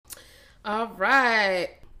All right.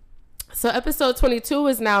 So episode 22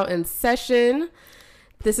 is now in session.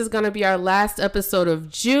 This is going to be our last episode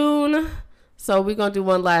of June. So we're going to do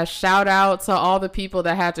one last shout out to all the people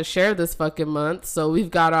that had to share this fucking month. So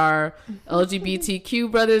we've got our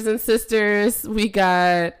LGBTQ brothers and sisters. We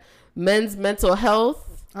got men's mental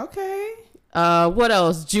health. Okay. What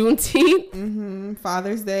else? Juneteenth.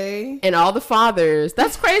 Father's Day. And all the fathers.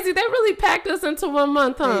 That's crazy. They really packed us into 1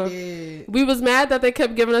 month, huh? They did. We was mad that they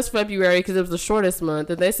kept giving us February because it was the shortest month.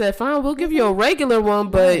 And they said, fine, we'll give you a regular one,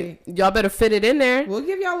 but y'all better fit it in there. We'll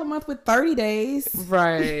give y'all a month with 30 days.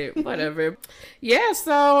 Right. Whatever. Yeah,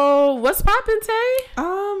 so what's poppin', Tay?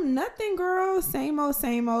 Nothing, girl. Same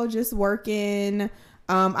old, just working.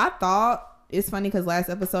 I thought, it's funny because last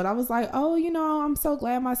episode I was like, oh, I'm so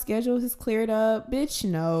glad my schedule is cleared up. Bitch,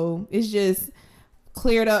 no. It's just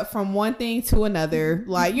cleared up from one thing to another.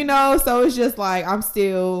 Like, so it's just like I'm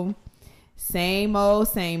still same old.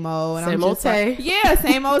 And same I'm old just like, yeah,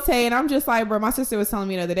 same old Tay. And I'm just like, bro, my sister was telling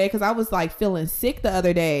me the other day because I was like feeling sick the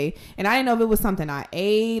other day. And I didn't know if it was something I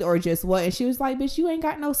ate or just what. And she was like, bitch, you ain't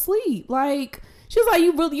got no sleep. Like, she was like,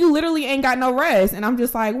 you literally ain't got no rest. And I'm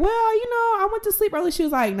just like, well, I went to sleep early. She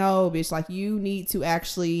was like, no, bitch, like you need to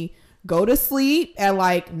actually go to sleep at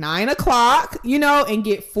like 9 o'clock, and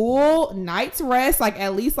get full night's rest, like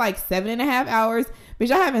at least like 7.5 hours. Bitch,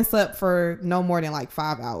 I haven't slept for no more than like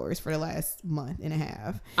 5 hours for the last month and a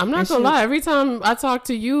half. I'm not gonna lie. Every time I talk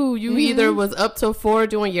to you, either was up till 4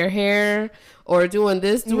 doing your hair or doing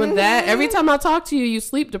this, doing that. Every time I talk to you, you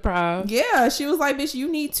sleep deprived. Yeah, she was like, bitch, you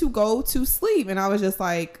need to go to sleep. And I was just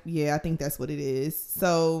like, yeah, I think that's what it is.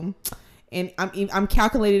 So, and I'm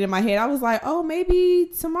calculated in my head. I was like, oh,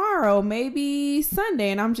 maybe tomorrow, maybe Sunday.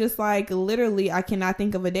 And I'm just like, literally, I cannot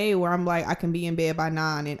think of a day where I'm like, I can be in bed by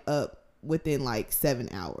 9 and up within like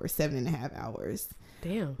 7.5 hours.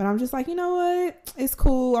 Damn. But I'm just like, you know what? It's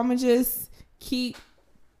cool. I'm going to just keep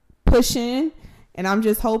pushing. And I'm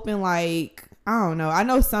just hoping like, I don't know. I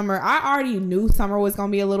know summer. I already knew summer was going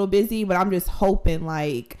to be a little busy, but I'm just hoping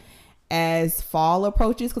like as fall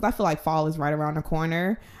approaches, because I feel like fall is right around the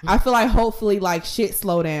corner. I feel like hopefully like shit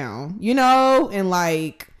slow down, and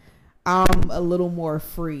like I'm a little more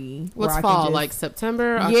free. What's fall? Like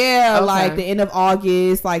September? Yeah, okay. Like the end of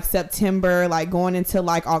August, like September, like going into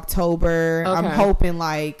like October. Okay. I'm hoping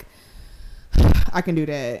like I can do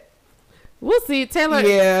that. We'll see, Taylor.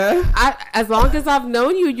 Yeah. As long as I've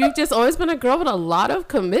known you, you've just always been a girl with a lot of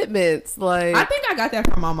commitments. Like, I think I got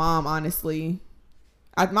that from my mom, honestly.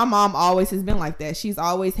 My mom always has been like that. She's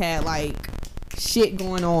always had like shit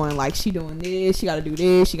going on. Like she doing this, she got to do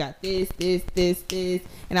this, she got this.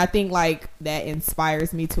 And I think like that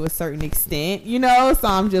inspires me to a certain extent, So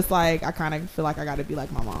I'm just like, I kind of feel like I got to be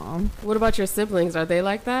like my mom. What about your siblings? Are they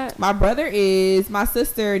like that? My brother is. My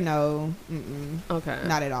sister, no. Okay.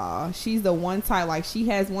 Not at all. She's the one type, like she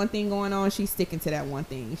has one thing going on, she's sticking to that one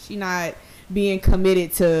thing. She not being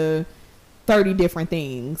committed to 30 different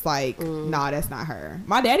things. Like, nah, that's not her.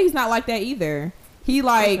 My daddy's not like that either. He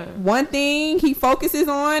like one thing he focuses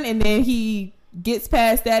on and then he gets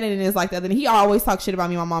past that and it's like that. And he always talks shit about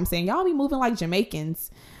me. My mom saying, y'all be moving like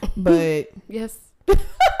Jamaicans. But yes.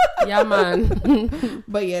 Yeah, man.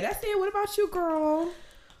 But yeah, that's it. What about you, girl?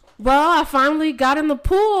 Well, I finally got in the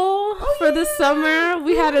pool for the summer.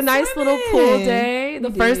 We had a nice little pool day.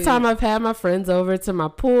 The first time I've had my friends over to my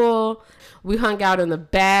pool. We hung out in the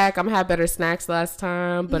back. I had better snacks last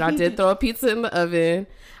time, but I did throw a pizza in the oven.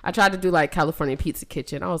 I tried to do like California Pizza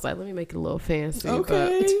Kitchen. I was like, let me make it a little fancy.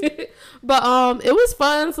 Okay. But it was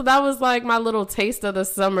fun. So that was like my little taste of the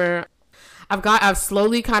summer. I've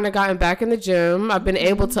slowly kind of gotten back in the gym. I've been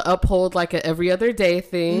able to uphold like a every other day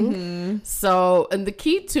thing. So, and the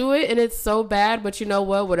key to it, and it's so bad, but you know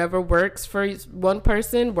what? Whatever works for one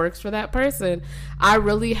person works for that person. I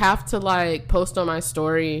really have to like post on my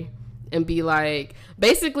story and be like,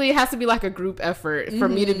 basically it has to be like a group effort for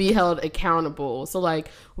me to be held accountable. So like,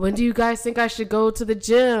 when do you guys think I should go to the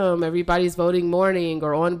gym? Everybody's voting morning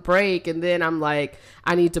or on break. And then I'm like,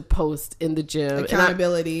 I need to post in the gym.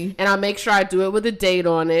 Accountability. And I make sure I do it with a date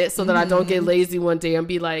on it so that I don't get lazy one day and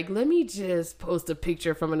be like, let me just post a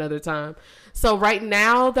picture from another time. So right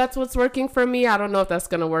now, that's what's working for me. I don't know if that's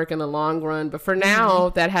going to work in the long run. But for now,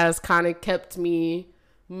 that has kind of kept me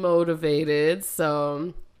motivated.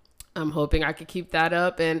 So I'm hoping I could keep that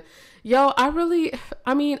up. And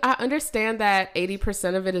I understand that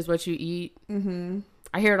 80% of it is what you eat.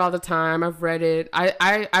 I hear it all the time. I've read it.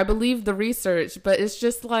 I believe the research, but it's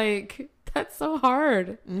just like That's so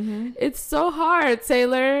hard. It's so hard,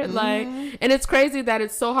 Taylor. Like, and it's crazy that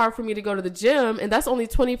it's so hard for me to go to the gym, and that's only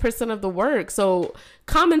 20% of the work. So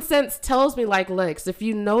common sense tells me, like, Lex, if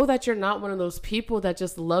you know that you're not one of those people that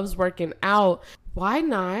just loves working out, why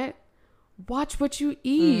not watch what you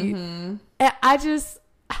eat? And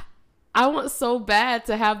I want so bad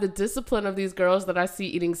to have the discipline of these girls that I see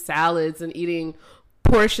eating salads and eating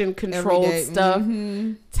portion controlled stuff.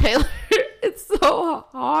 Taylor, it's so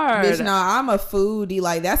hard. Bitch, no, I'm a foodie.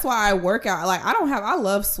 Like, that's why I work out. Like, I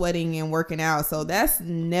love sweating and working out. So that's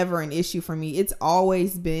never an issue for me. It's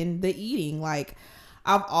always been the eating. Like,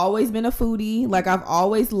 I've always been a foodie. Like, I've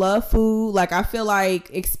always loved food. Like, I feel like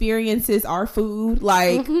experiences are food.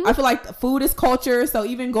 Like, I feel like food is culture. So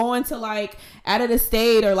even going to, like, out of the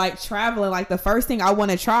state or, like, traveling, like, the first thing I want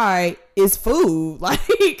to try is food.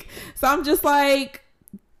 Like, so I'm just like,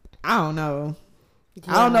 I don't know. Yeah.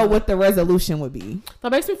 I don't know what the resolution would be.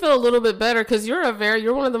 That makes me feel a little bit better because you're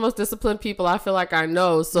one of the most disciplined people I feel like I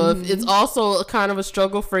know. So if it's also kind of a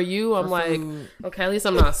struggle for you, I'm like, okay, at least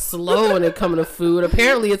I'm not slow when it comes to food.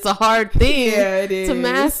 Apparently it's a hard thing to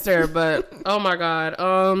master, but oh my God.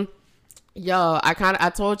 I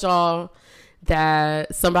told y'all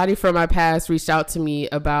that somebody from my past reached out to me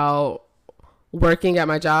about working at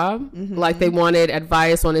my job. Like, they wanted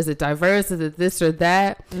advice on, is it diverse? Is it this or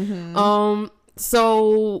that?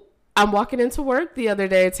 So I'm walking into work the other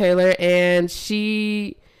day, Taylor, and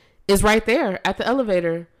she is right there at the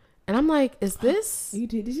elevator. And I'm like, is this? You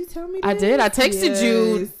did? Did you tell me this? I did. I texted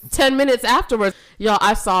you 10 minutes afterwards. Y'all,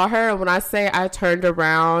 I saw her. And when I say I turned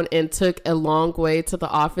around and took a long way to the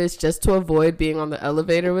office just to avoid being on the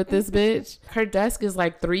elevator with this bitch. Her desk is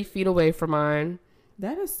like 3 feet away from mine.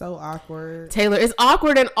 That is so awkward. Taylor, it's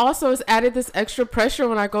awkward, and also it's added this extra pressure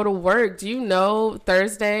when I go to work. Do you know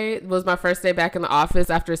Thursday was my first day back in the office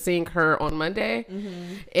after seeing her on Monday?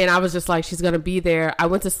 And I was just like, she's going to be there. I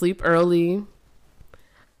went to sleep early.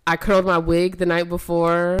 I curled my wig the night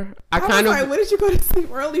before. What did you go to sleep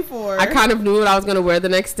early for? I kind of knew what I was going to wear the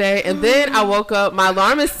next day. And then I woke up. My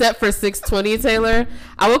alarm is set for 6:20, Taylor.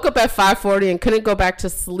 I woke up at 5:40 and couldn't go back to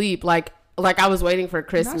sleep. Like I was waiting for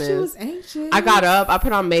Christmas. She was anxious. I got up. I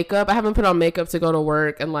put on makeup. I haven't put on makeup to go to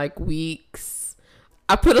work in like weeks.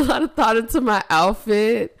 I put a lot of thought into my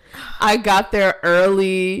outfit. I got there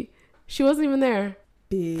early. She wasn't even there.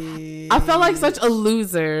 Bitch. I felt like such a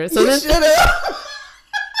loser. So you should have.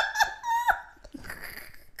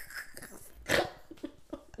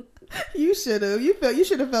 You should have. You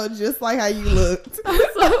should have felt just like how you looked. So,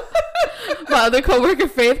 my other coworker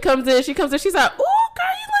Faith comes in. She comes in. She's like, "Oh, girl,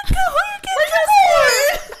 you look good. Who you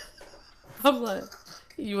getting dressed for?" I'm like,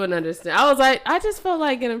 you wouldn't understand. I was like, I just felt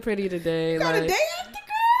like getting pretty today. Got like, a day after, girl.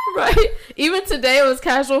 Right. Even today it was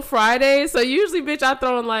casual Friday. So usually, bitch, I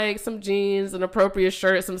throw in like some jeans, an appropriate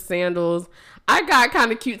shirt, some sandals. I got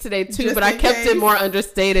kind of cute today too, Just but I kept it more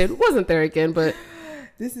understated. Wasn't there again, but.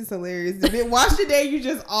 This is hilarious. Watch the day you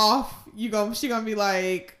just off. She gonna be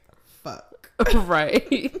like, fuck.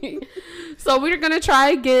 Right. So we're gonna try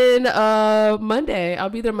again Monday. I'll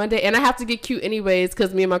be there Monday, and I have to get cute anyways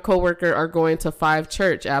because me and my coworker are going to 5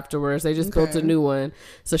 Church afterwards. They just built a new one,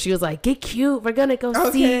 so she was like, "Get cute. We're gonna go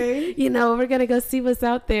see. We're gonna go see what's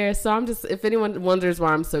out there." So I'm just, if anyone wonders why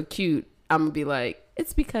I'm so cute, I'm gonna be like,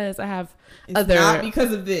 it's because I have not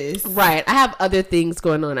because of this, right? I have other things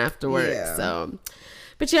going on after work, so.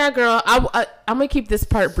 But yeah, girl, I'm going to keep this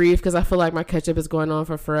part brief because I feel like my catch-up is going on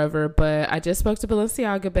for forever. But I just spoke to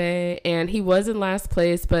Balenciaga Bay, and he was in last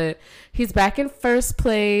place, but he's back in first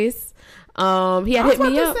place. He had hit me up. I was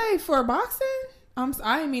about to say, for boxing?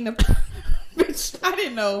 I didn't mean to... Bitch, I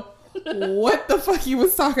didn't know what the fuck you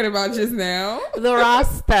was talking about just now. The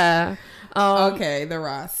Rasta. Okay, the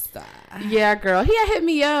Rasta. Yeah, girl. He had hit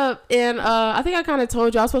me up, and I think I kind of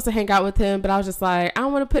told you I was supposed to hang out with him, but I was just like, I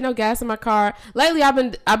don't want to put no gas in my car. Lately,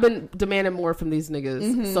 I've been demanding more from these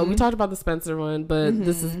niggas. So we talked about the Spencer one, but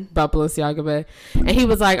this is about Balenciaga Bay. And he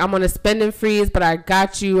was like, I'm on a spending freeze, but I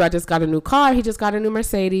got you. I just got a new car. He just got a new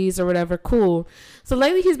Mercedes or whatever. Cool. So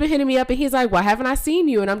lately, he's been hitting me up, and he's like, why haven't I seen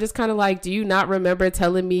you? And I'm just kind of like, do you not remember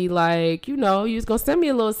telling me, like, you was gonna send me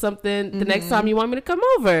a little something the next time you want me to come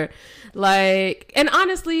over? Like, and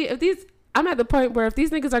honestly, I'm at the point where if these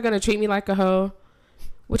niggas are gonna treat me like a hoe,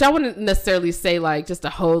 which I wouldn't necessarily say like just a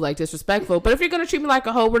hoe, like disrespectful, but if you're gonna treat me like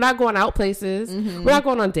a hoe, we're not going out places, we're not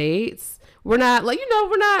going on dates, we're not like,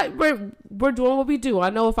 we're doing what we do. I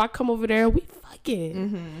know if I come over there, we fucking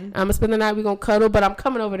weekend. I'm gonna spend the night. We gonna cuddle, but I'm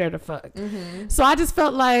coming over there to fuck. So I just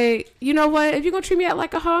felt like, you know what? If you're gonna treat me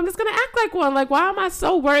like a hoe, I'm just gonna act like one. Like, why am I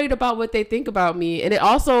so worried about what they think about me? And it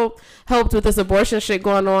also helped with this abortion shit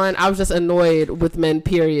going on. I was just annoyed with men,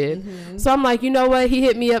 period. So I'm like, you know what? He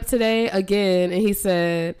hit me up today again, and he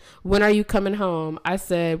said, when are you coming home? I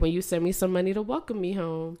said, when you send me some money to welcome me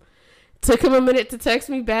home. Took him a minute to text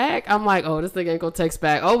me back. I'm like, oh, this thing ain't gonna text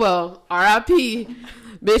back. Oh, well, R.I.P.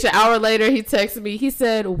 Bitch, an hour later, he texted me. He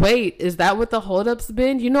said, wait, is that what the holdup's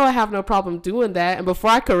been? You know I have no problem doing that. And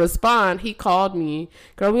before I could respond, he called me.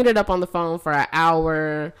 Girl, we ended up on the phone for an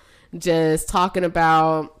hour just talking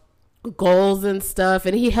about goals and stuff.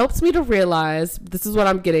 And he helps me to realize, this is what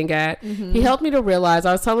I'm getting at. He helped me to realize,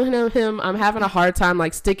 I was telling him I'm having a hard time,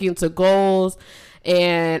 like, sticking to goals.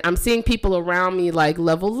 And I'm seeing people around me like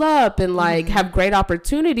level up and like have great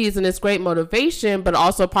opportunities and it's great motivation. But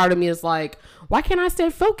also part of me is like, why can't I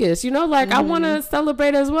stay focused? You know, like I want to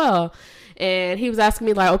celebrate as well. And he was asking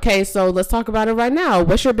me like, okay, so let's talk about it right now.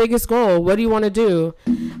 What's your biggest goal? What do you want to do?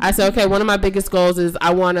 I said, okay, one of my biggest goals is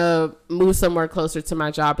I want to move somewhere closer to my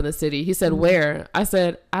job in the city. He said, where? I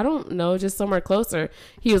said, I don't know, just somewhere closer.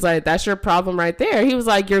 He was like, that's your problem right there. He was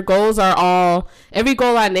like, your goals are all, every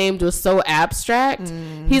goal I named was so abstract.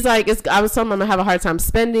 He's like, I was telling him I'm gonna have a hard time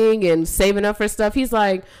spending and saving up for stuff. He's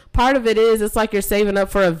like, part of it is, it's like you're saving up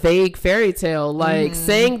for a vague fairy tale, like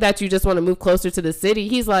saying that you just want to move closer to the city.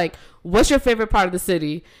 He's like, what's your favorite part of the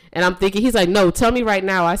city? And I'm thinking, he's like, no, tell me right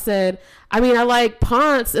now. I said, I mean, I like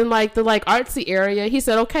Ponce and like the like artsy area. He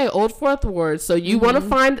said, okay, Old Fourth Ward. So you want to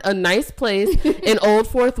find a nice place in Old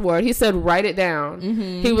Fourth Ward. He said, write it down.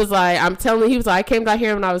 He was like, he was like, I came down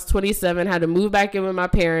here when I was 27, had to move back in with my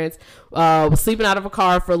parents, was sleeping out of a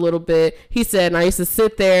car for a little bit. He said, and I used to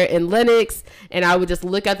sit there in Lenox and I would just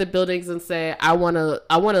look at the buildings and say, I want to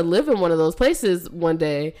live in one of those places one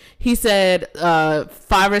day. He said, 5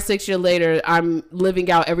 or 6 years later, I'm living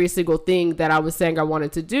out every single thing that I was saying I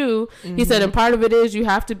wanted to do. He said, and part of it is you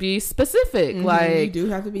have to be specific. Like, you do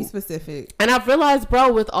have to be specific. And I've realized,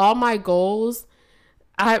 bro, with all my goals,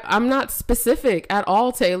 I'm not specific at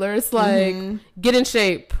all, Taylor. It's like, get in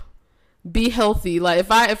shape, be healthy. Like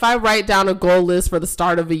if I write down a goal list for the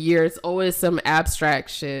start of a year, it's always some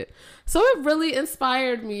abstract shit. So it really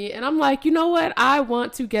inspired me. And I'm like, you know what? I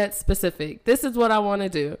want to get specific. This is what I want to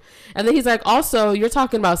do. And then he's like, also, you're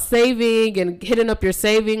talking about saving and hitting up your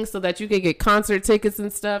savings so that you can get concert tickets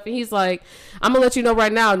and stuff. And he's like, I'm going to let you know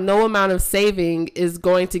right now, no amount of saving is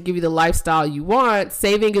going to give you the lifestyle you want.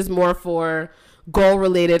 Saving is more for goal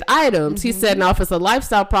related items. He said, now if it's a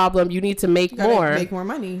lifestyle problem, you need to make more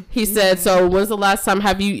money. He said, so when's the last time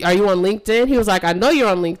are you on LinkedIn? He was like, I know you're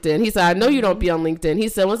on LinkedIn. He said, I know you don't be on LinkedIn. He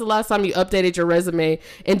said, when's the last time you updated your resume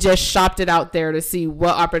and just shopped it out there to see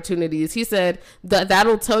what opportunities? He said,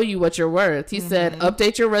 that'll tell you what you're worth. He said,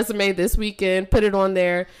 update your resume this weekend, put it on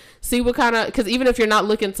there, see what kind of, because even if you're not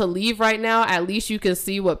looking to leave right now, at least you can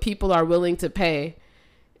see what people are willing to pay.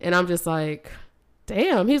 And I'm just like,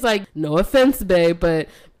 damn. He's like, no offense, babe, but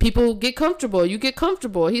people get comfortable. You get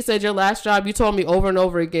comfortable. He said, your last job, you told me over and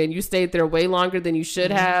over again, you stayed there way longer than you should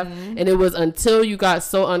have. And it was until you got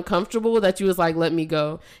so uncomfortable that you was like, let me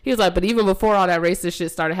go. He was like, but even before all that racist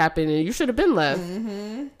shit started happening, you should have been left.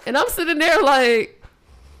 And I'm sitting there like,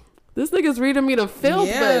 this nigga's reading me the filth,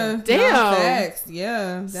 but damn. No, facts.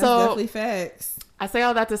 Yeah, that's definitely facts. I say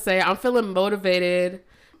all that to say, I'm feeling motivated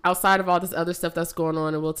outside of all this other stuff that's going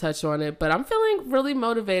on, and we'll touch on it, but I'm feeling really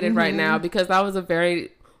motivated right now because that was a very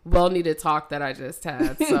well-needed talk that I just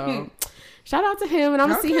had. So shout out to him, and I'm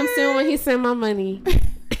gonna see him soon when he send my money.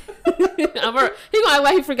 He gonna act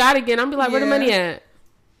like he forgot again. I'm be like, where the money at?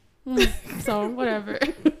 So whatever.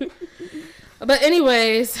 But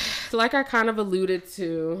anyways, like I kind of alluded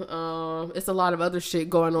to, it's a lot of other shit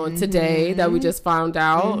going on today that we just found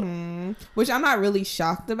out. Which I'm not really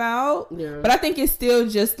shocked about. Yeah. But I think it's still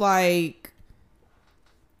just like,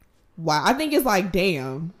 wow. I think it's like,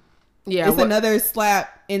 damn. Yeah. It's another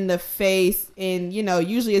slap in the face. And, you know,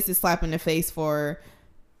 usually it's a slap in the face for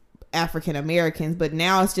African Americans, but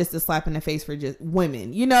now it's just a slap in the face for just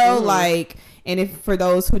women, you know, like, and if for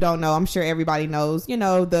those who don't know, I'm sure everybody knows, you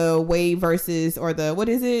know, the Wade versus, or the, what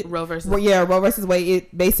is it? Roe versus. Well, yeah, Roe versus Wade.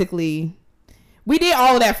 It basically, we did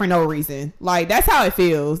all of that for no reason. Like, that's how it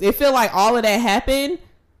feels. It feel like all of that happened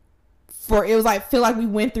for, it was like, feel like we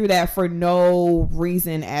went through that for no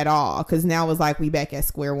reason at all. Cause now it's like we back at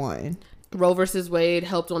square one. Roe versus Wade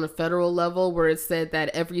helped on a federal level where it said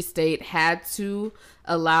that every state had to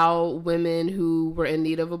allow women who were in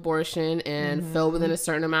need of abortion and fell within a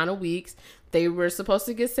certain amount of weeks, they were supposed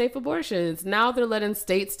to get safe abortions. Now they're letting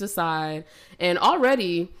states decide. And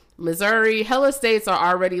already Missouri, hella states are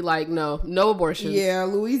already like, no abortions. Yeah,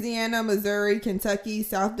 Louisiana, Missouri, Kentucky,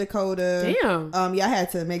 South Dakota. Damn. Yeah, I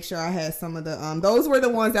had to make sure I had some of the, those were the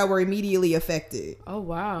ones that were immediately affected. Oh,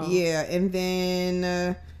 wow. Yeah, and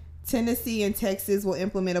then Tennessee and Texas will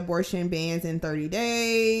implement abortion bans in 30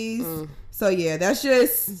 days. So, yeah, that's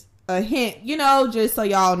just a hint, just so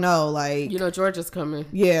y'all know, like. Georgia's coming.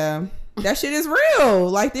 Yeah, that shit is real.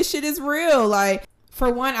 Like, this shit is real. Like,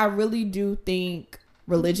 for one, I really do think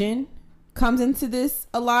religion comes into this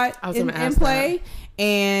a lot in play. That.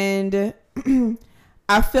 And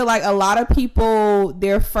I feel like a lot of people,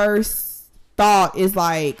 their first thought is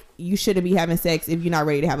like, you shouldn't be having sex if you're not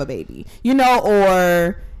ready to have a baby,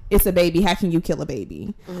 or it's a baby, how can you kill a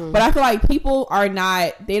baby? But I feel like people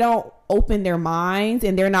they don't open their minds,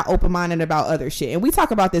 and they're not open-minded about other shit. And we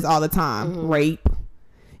talk about this all the time. Rape,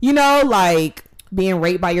 like being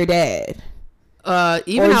raped by your dad.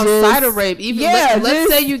 Even outside of rape, let's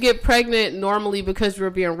say you get pregnant normally because you're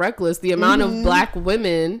being reckless, the amount of black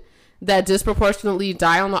women that disproportionately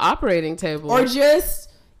die on the operating table, or just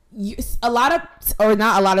not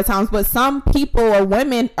a lot of times, but some people or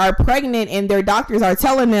women are pregnant and their doctors are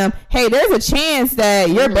telling them, hey, there's a chance that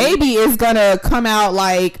your baby is gonna come out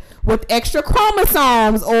like with extra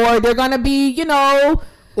chromosomes, or they're gonna be,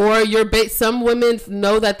 or some women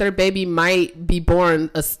know that their baby might be born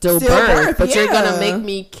a stillbirth, but you're gonna make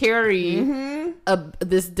me carry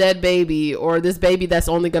this dead baby, or this baby that's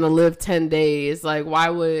only gonna live 10 days. Like, why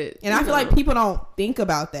would? And I feel like people don't think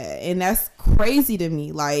about that, and that's crazy to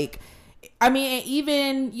me. Like, I mean,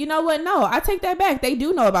 even, no, I take that back. They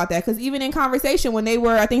do know about that, because even in conversation when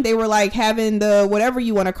I think they were like having the whatever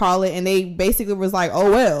you want to call it, and they basically was like, oh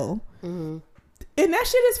well, and that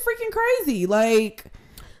shit is freaking crazy. Like.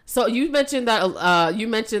 So you mentioned that you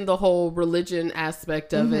mentioned the whole religion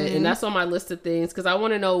aspect of it, and that's on my list of things because I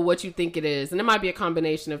want to know what you think it is, and it might be a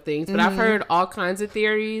combination of things. But I've heard all kinds of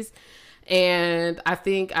theories, and I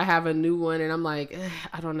think I have a new one, and I'm like,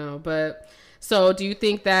 I don't know. But so, do you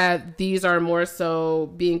think that these are more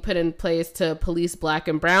so being put in place to police black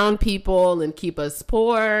and brown people and keep us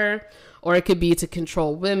poor? Or it could be to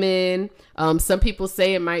control women. Some people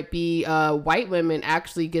say it might be white women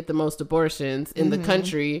actually get the most abortions in the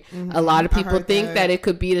country. A lot of people think that it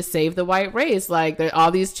could be to save the white race. Like,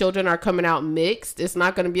 all these children are coming out mixed. It's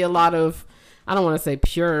not going to be a lot of, I don't want to say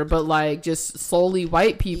pure, but like just solely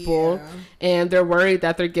white people. Yeah. And they're worried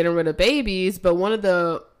that they're getting rid of babies. But one of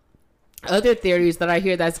the other theories that I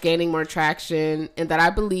hear that's gaining more traction and that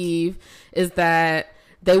I believe is that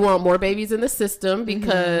they want more babies in the system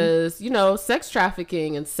because, sex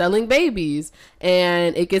trafficking and selling babies.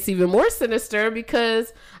 And it gets even more sinister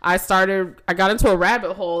because I got into a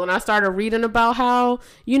rabbit hole and I started reading about how,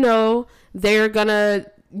 they're going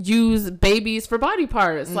to use babies for body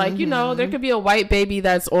parts. Like, there could be a white baby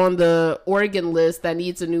that's on the organ list that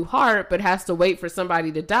needs a new heart, but has to wait for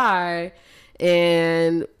somebody to die.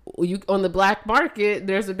 And on the black market,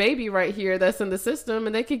 there's a baby right here that's in the system,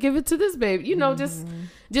 and they could give it to this baby.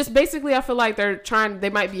 Just basically, I feel like they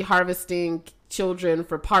might be harvesting children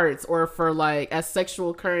for parts or for like as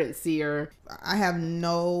sexual currency. Or I have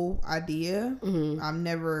no idea. I've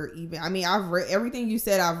never even. I mean, I've read everything you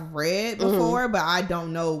said. I've read before, but I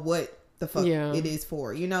don't know what the fuck it is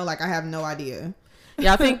for. Like I have no idea.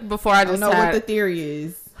 Yeah, I think before I just don't know what the theory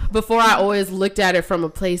is. Before I always looked at it from a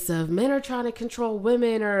place of men are trying to control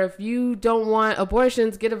women, or if you don't want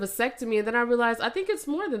abortions, get a vasectomy. And then I realized I think it's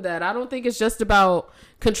more than that. I don't think it's just about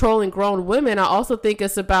controlling grown women. I also think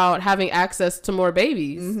it's about having access to more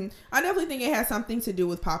babies. I definitely think it has something to do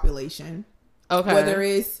with population. Okay. Whether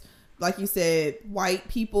it's, like you said, white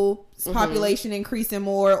people's population increasing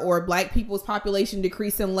more, or black people's population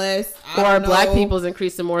decreasing less. Or black people's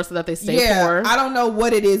increasing more so that they stay poor. I don't know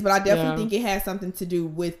what it is, but I definitely think it has something to do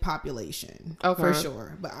with population. Okay. For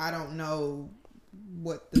sure. But I don't know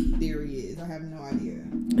what the theory is. I have no idea.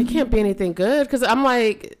 It can't be anything good, because I'm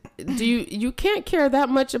like, you can't care that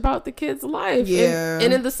much about the kid's life. Yeah.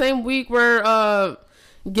 And in the same week we're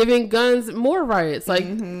giving guns more rights.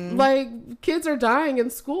 Like kids are dying in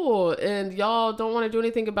school and y'all don't want to do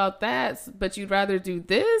anything about that, but you'd rather do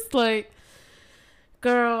this. Like,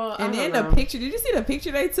 girl. And then the picture, did you see the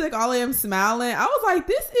picture they took, all of them smiling? I was like,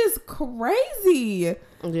 this is crazy.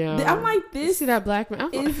 Yeah. I'm like, this, you see that black man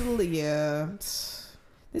is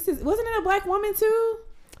this is, wasn't it a black woman too?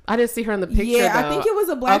 I didn't see her in the picture. Yeah, though. I think it was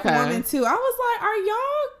a black woman too. I was like, are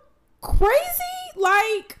y'all crazy?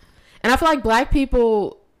 Like, and I feel like black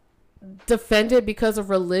people defend it because of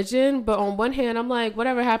religion, but on one hand, I'm like,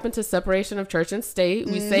 whatever happened to separation of church and state?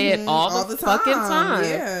 We say it all the fucking time.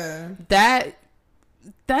 Yeah.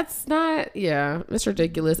 that's not, yeah, it's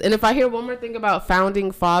ridiculous. And if I hear one more thing about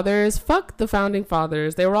founding fathers, fuck the founding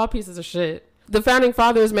fathers. They were all pieces of shit. The founding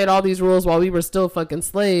fathers made all these rules while we were still fucking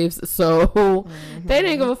slaves. So they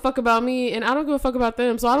didn't give a fuck about me, and I don't give a fuck about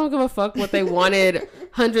them. So I don't give a fuck what they wanted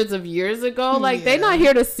hundreds of years ago. Like, they not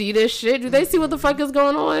here to see this shit. Do they see what the fuck is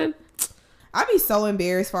going on? I be so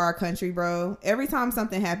embarrassed for our country, bro. Every time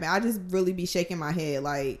something happens, I just really be shaking my head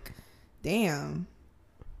like, damn.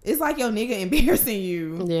 It's like your nigga embarrassing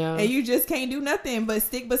you. Yeah. And you just can't do nothing but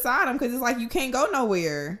stick beside him because it's like you can't go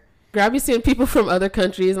nowhere. I be seeing people from other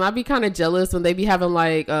countries, and I be kind of jealous when they be having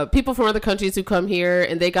like people from other countries who come here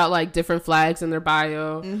and they got like different flags in their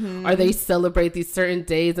bio, or they celebrate these certain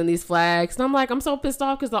days and these flags. And I'm like, I'm so pissed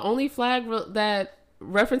off because the only flag that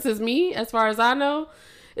references me, as far as I know,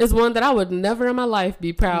 is one that I would never in my life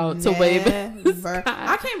be proud to wave.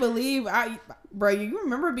 I can't believe bro, you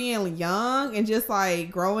remember being young and just like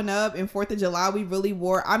growing up in 4th of July, we really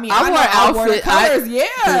wore, I wore the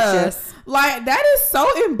colors. Like, that is so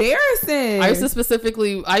embarrassing. I used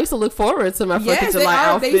to look forward to my 4th of July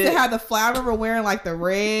outfit. They used to have the flag. I remember wearing like the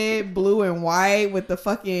red, blue, and white with the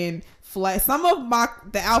fucking flag. Some of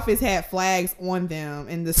the outfits had flags on them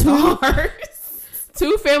and the stars.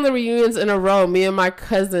 2 family reunions in a row, me and my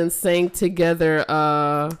cousins sang together.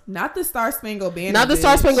 Not the Star Spangled Banner. Not the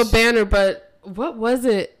Star Spangled Banner, but what was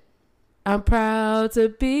it? I'm proud to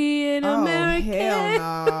be an American. Hell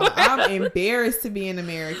no. I'm embarrassed to be an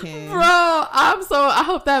American. Bro, I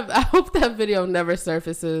hope that video never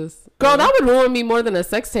surfaces. Girl, that would ruin me more than a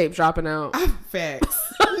sex tape dropping out.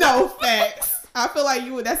 Facts. No, facts. I feel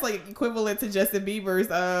like that's like equivalent to Justin Bieber's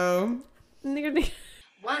nigga.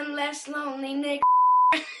 One less lonely nigga.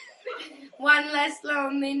 One less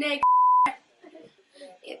lonely nigga.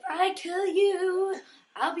 If I kill you,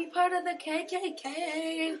 I'll be part of the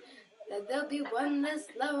KKK. There'll be one less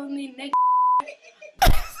lonely nigga.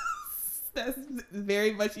 That's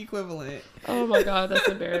very much equivalent. Oh my god, that's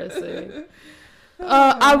embarrassing.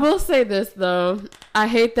 I will say this though, I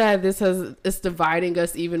hate that it's dividing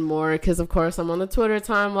us even more because of course I'm on the Twitter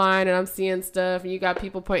timeline and I'm seeing stuff and you got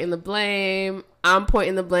people pointing the blame. I'm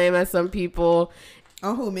pointing the blame at some people.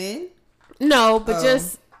 On who, men? No, but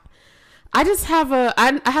I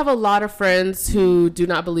have a lot of friends who do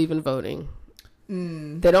not believe in voting.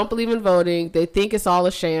 They don't believe in voting. They think it's all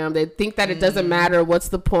a sham. They think that it doesn't matter. What's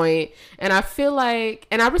the point? And I feel like,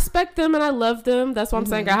 and I respect them and I love them. That's what I'm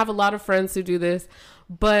saying. I have a lot of friends who do this,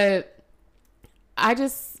 but it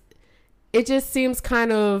just seems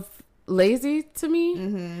kind of lazy to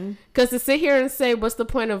me. Because to sit here and say, what's the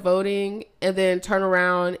point of voting? And then turn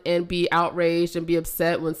around and be outraged and be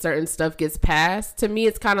upset when certain stuff gets passed. To me,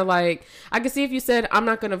 it's kind of like, I can see if you said, I'm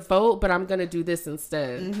not going to vote, but I'm going to do this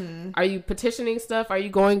instead. Are you petitioning stuff? Are you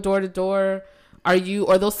going door to door? Or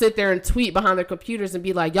they'll sit there and tweet behind their computers and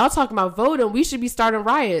be like, y'all talking about voting, we should be starting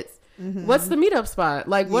riots. What's the meetup spot?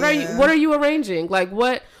 Like, what are you arranging? Like,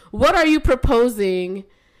 what are you proposing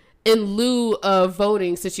in lieu of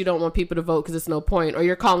voting, since you don't want people to vote because it's no point, or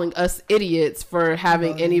you're calling us idiots for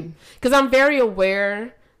having any, because I'm very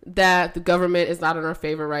aware that the government is not in our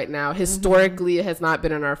favor right now. Historically, it has not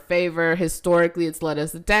been in our favor. Historically, it's let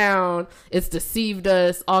us down. It's deceived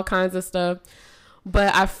us, all kinds of stuff.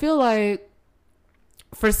 But I feel like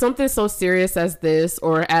for something so serious as this,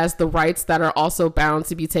 or as the rights that are also bound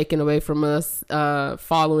to be taken away from us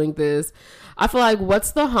following this, I feel like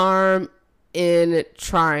what's the harm in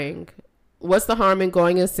trying? What's the harm in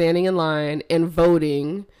going and standing in line and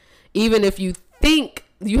voting, even if you think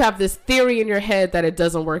you have this theory in your head that it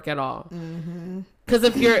doesn't work at all? Because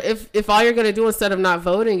if all you're gonna do instead of not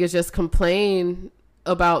voting is just complain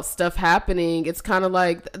about stuff happening, it's kind of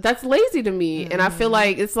like, that's lazy to me. And I feel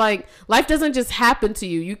like it's like life doesn't just happen to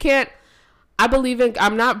you. You can't.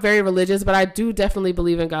 I'm not very religious, but I do definitely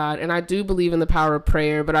believe in God, and I do believe in the power of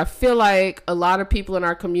prayer. But I feel like a lot of people in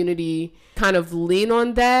our community kind of lean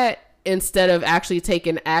on that instead of actually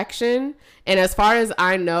taking action. And as far as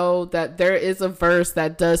I know, that there is a verse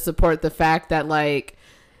that does support the fact that, like,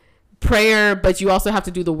 prayer, but you also have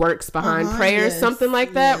to do the works behind prayer, something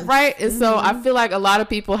like that, right? And so I feel like a lot of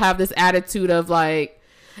people have this attitude of like,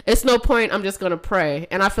 it's no point, I'm just gonna pray.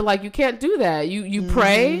 And I feel like you can't do that. You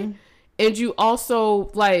pray, and you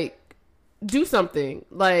also like do something.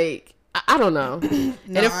 Like, I don't know. And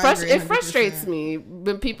it frustrates me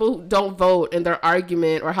when people don't vote, and their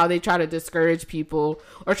argument or how they try to discourage people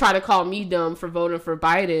or try to call me dumb for voting for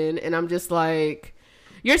Biden. And I'm just like,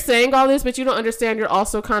 you're saying all this, but you don't understand you're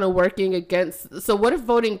also kind of working against. So what if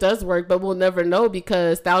voting does work, but we'll never know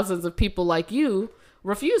because thousands of people like you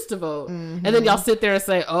refuse to vote? And then y'all sit there and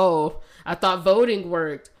say, oh, I thought voting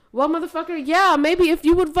worked. Well, motherfucker, yeah, maybe if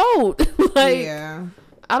you would vote. Like,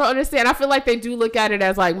 I don't understand. I feel like they do look at it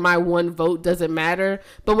as like my one vote doesn't matter.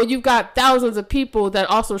 But when you've got thousands of people that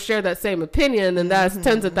also share that same opinion, then that's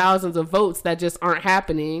tens of thousands of votes that just aren't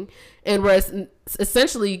happening. And we're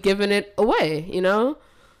essentially giving it away, you know?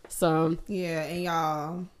 So. Yeah, and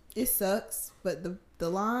y'all, it sucks. But the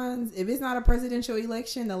lines, if it's not a presidential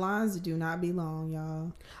election, the lines do not be long,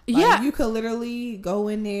 y'all. Like, yeah. You could literally go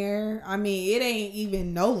in there. I mean, it ain't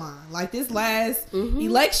even no line. Like this last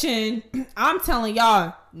election, I'm telling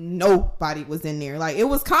y'all, nobody was in there. Like, it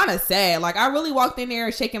was kind of sad. Like, I really walked in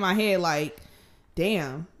there shaking my head like,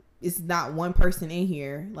 damn, it's not one person in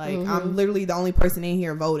here. Like, I'm literally the only person in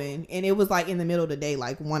here voting. And it was like in the middle of the day,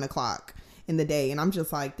 like 1:00 in the day. And I'm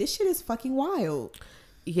just like, this shit is fucking wild.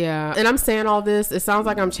 Yeah. And I'm saying all this, it sounds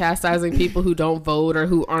like I'm chastising people who don't vote or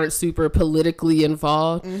who aren't super politically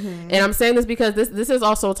involved. And I'm saying this because this is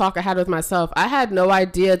also a talk I had with myself. I had no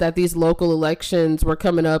idea that these local elections were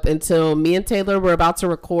coming up until me and Taylor were about to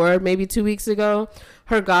record maybe 2 weeks ago.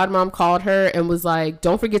 Her godmom called her and was like,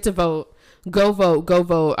 don't forget to vote. Go vote, go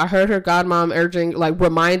vote. I heard her godmom urging, like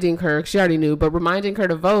reminding her, she already knew, but reminding her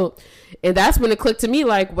to vote. And that's when it clicked to me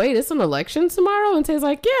like, wait, it's an election tomorrow? And Taylor's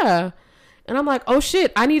like, yeah. And I'm like, oh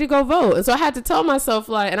shit, I need to go vote. And so I had to tell myself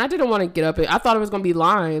like, and I didn't want to get up. I thought it was going to be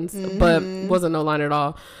lines, but wasn't no line at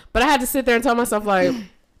all. But I had to sit there and tell myself like,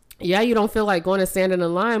 yeah, you don't feel like going and standing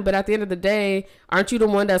in line. But at the end of the day, aren't you the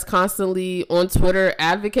one that's constantly on Twitter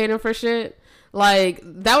advocating for shit? Like,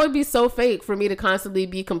 that would be so fake for me to constantly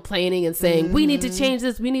be complaining and saying, we need to change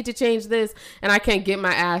this, we need to change this. And I can't get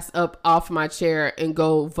my ass up off my chair and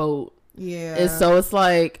go vote. Yeah. And so it's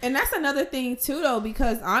like, and that's another thing too though,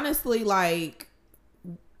 because honestly, like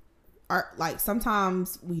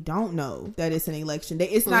sometimes we don't know that it's an election.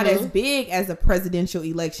 It's not as big as a presidential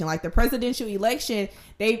election. Like the presidential election,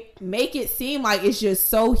 they make it seem like it's just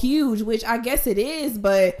so huge, which I guess it is,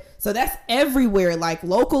 but so that's everywhere, like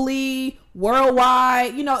locally,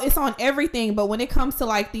 worldwide, you know, it's on everything. But when it comes to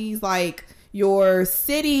like these, like your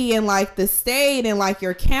city and like the state and like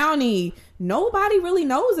your county, nobody really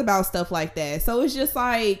knows about stuff like that. So it's just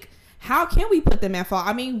like, how can we put them at fault?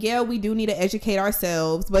 I mean, yeah, we do need to educate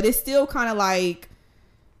ourselves, but it's still kind of like,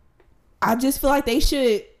 I just feel like they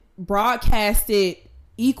should broadcast it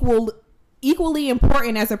equally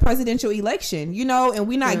important as a presidential election, you know, and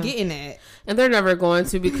we're not getting that. And they're never going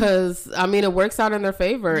to, because I mean, it works out in their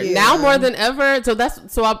favor now more than ever.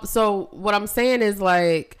 So what I'm saying is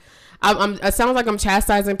like, it sounds like I'm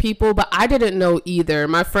chastising people, but I didn't know either.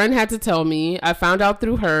 My friend had to tell me. I found out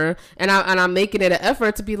through her, and I'm making it an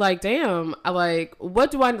effort to be like, damn,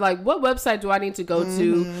 what website do I need to go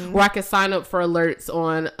to where I can sign up for alerts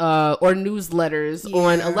on or newsletters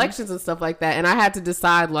on elections and stuff like that. And I had to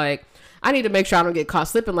decide like, I need to make sure I don't get caught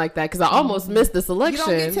slipping like that, because I almost missed this election.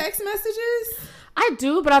 You don't get text messages? I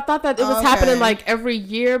do, but I thought that it was happening like every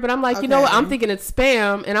year. But I'm like, you know what? I'm thinking it's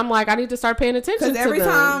spam, and I'm like, I need to start paying attention to them. Because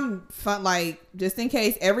every time, like, just in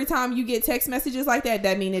case, every time you get text messages like that,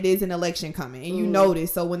 that means it is an election coming, and you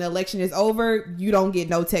notice. So when the election is over, you don't get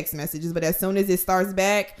no text messages. But as soon as it starts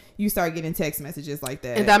back, you start getting text messages like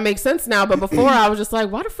that. And that makes sense now. But before, I was just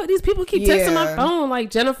like, why the fuck these people keep texting my phone?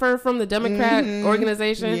 Like Jennifer from the Democrat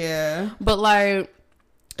organization. Yeah. But like,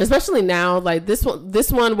 especially now, like this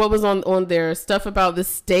one, what was on their stuff about the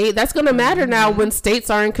state, that's going to matter now when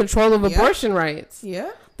states are in control of abortion rights.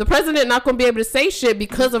 Yeah. The president not going to be able to say shit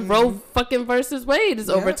because of Roe fucking versus Wade is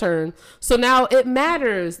overturned. So now it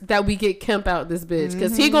matters that we get Kemp out this bitch,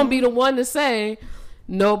 because he going to be the one to say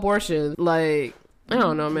no abortion. Like, I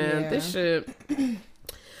don't know, man. This shit.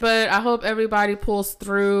 But I hope everybody pulls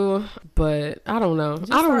through. But I don't know. Just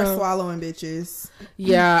start swallowing bitches.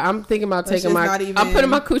 Yeah, I'm thinking about taking I'm putting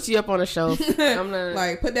my coochie up on a shelf. I'm not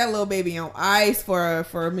like, put that little baby on ice for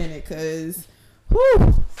a minute, because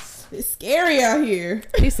whew, it's scary out here.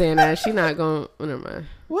 She's saying that she not gonna. Never mind.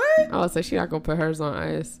 What? I would say she not gonna put hers on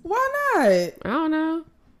ice. Why not? I don't know.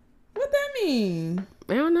 What that mean?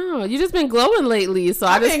 I don't know. You just been glowing lately, so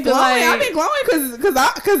I've been glowing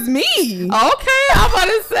because me. Okay, I'm about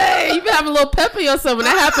to say you been having a little pep in yourself. When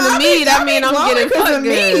that happened to me, that mean I'm getting fucked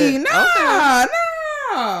good.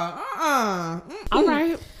 All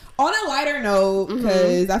right. On a lighter note,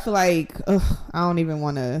 because I feel like I don't even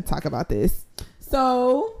want to talk about this.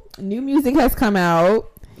 So, new music has come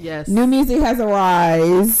out. Yes. New music has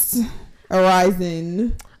arisen.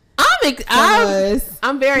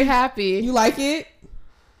 I'm very happy. You like it?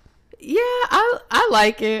 Yeah, I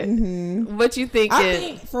like it. What you thinking? I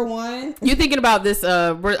think, for one, you thinking about this?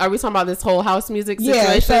 Are we talking about this whole house music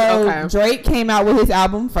situation? Yeah. So Drake came out with his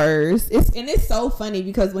album first. It's so funny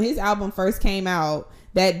because when his album first came out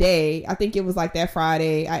that day, I think it was like that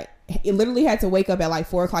Friday. literally had to wake up at like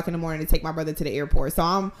 4:00 in the morning to take my brother to the airport. So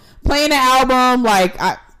I'm playing the album. Like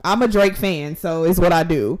I'm a Drake fan, so it's what I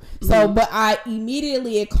do. So, but I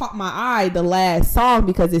immediately, it caught my eye, the last song,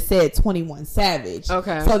 because it said 21 Savage.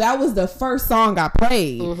 Okay. So that was the first song I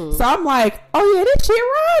played. So I'm like, oh yeah, this shit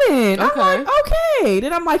riding. Okay. I'm like, okay.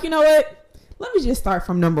 Then I'm like, you know what? Let me just start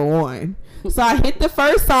from number 1. So I hit the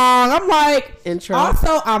first song. I'm like, intro.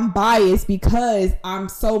 Also, I'm biased because I'm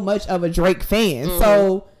so much of a Drake fan.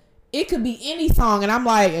 So it could be any song, and I'm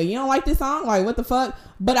like, you don't like this song? Like, what the fuck?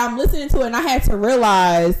 But I'm listening to it, and I had to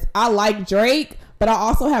realize I like Drake, but I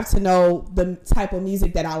also have to know the type of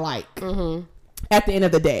music that I like at the end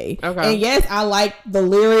of the day. Okay. And yes, I like the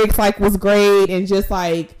lyrics, like, was great, and just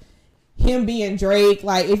like him being Drake.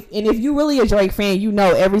 Like, if you really a Drake fan, you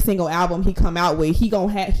know every single album he come out with, he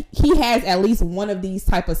has at least one of these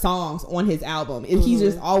type of songs on his album. He's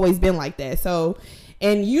just always been like that. So.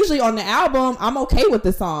 And usually on the album, I'm okay with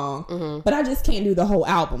the song, but I just can't do the whole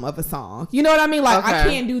album of a song. You know what I mean? Like, I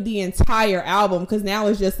can't do the entire album, because now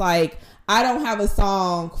it's just like, I don't have a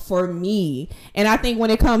song for me. And I think when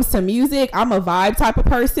it comes to music, I'm a vibe type of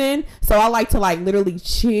person. So I like to like literally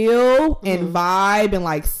chill and vibe and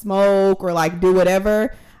like smoke or like do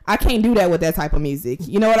whatever. I can't do that with that type of music.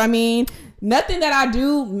 You know what I mean? Nothing that I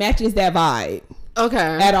do matches that vibe. Okay.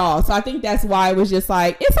 At all. So I think that's why it was just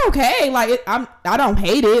like, it's okay. Like, I don't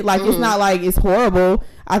hate it. Like, it's not like it's horrible.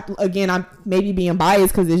 I'm maybe being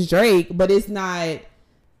biased because it's Drake, but it's not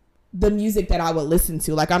the music that I would listen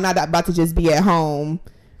to. Like, I'm not about to just be at home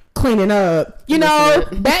cleaning up. You know,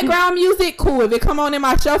 background music, cool. If it come on in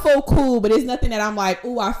my shuffle, cool. But it's nothing that I'm like,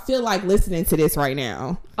 ooh, I feel like listening to this right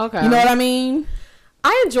now. Okay. You know what I mean?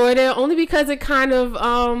 I enjoyed it only because it kind of,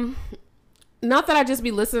 not that I just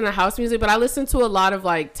be listening to house music, but I listen to a lot of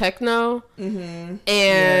like techno,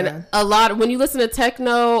 and a lot when you listen to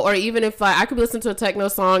techno, or even if like I could listen to a techno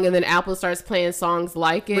song and then Apple starts playing songs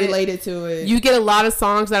like it related to it, you get a lot of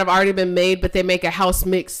songs that have already been made, but they make a house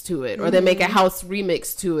mix to it, or they make a house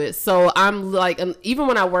remix to it. So I'm like, even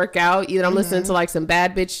when I work out, either I'm listening to like some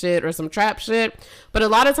bad bitch shit or some trap shit, but a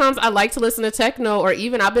lot of times I like to listen to techno, or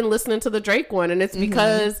even I've been listening to the Drake one, and it's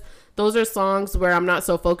because those are songs where I'm not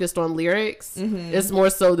so focused on lyrics. It's more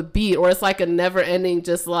so the beat, or it's like a never ending,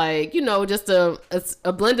 just like, you know, just a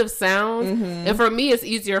blend of sounds. And for me, it's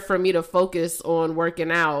easier for me to focus on working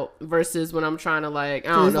out versus when I'm trying to like,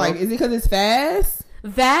 I don't know. Like, is it because it's fast?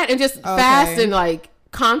 That and just fast and like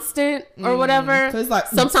constant or whatever. So like,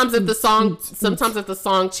 sometimes if the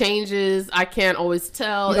song changes, I can't always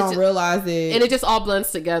tell. You don't realize it, and it just all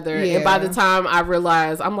blends together. And by the time I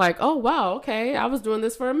realize, I'm like, oh wow, okay, I was doing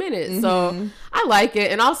this for a minute. So I like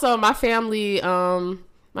it. And also my family's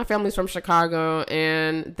from Chicago,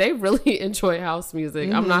 and they really enjoy house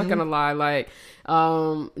music. I'm not gonna lie. Like,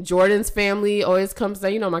 Jordan's family always comes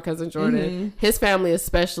there. You know, my cousin Jordan, his family,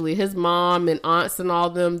 especially his mom and aunts and all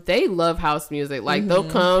them, they love house music. Like, they'll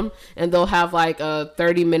come and they'll have like a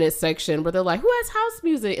 30-minute section where they're like, who has house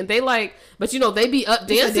music? And they like, but you know, they be up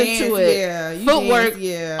dancing to it, footwork,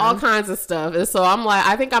 all kinds of stuff. And so I'm like,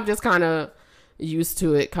 I think I'm just kind of used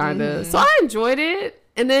to it, kind of. So I enjoyed it.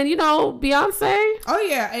 And then, you know, Beyonce. Oh,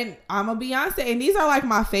 yeah. And I'm a Beyonce. And these are like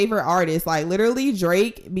my favorite artists. Like, literally,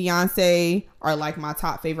 Drake, Beyonce are like my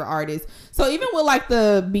top favorite artists. So even with like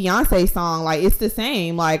the Beyonce song, like, it's the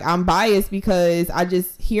same. Like, I'm biased because I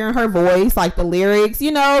just hearing her voice, like the lyrics,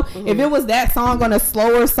 you know, if it was that song on a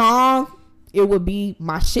slower song, it would be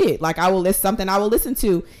my shit. Like, it's something I will listen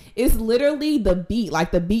to. It's literally the beat.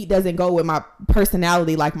 Like, the beat doesn't go with my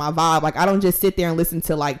personality, like my vibe. Like, I don't just sit there and listen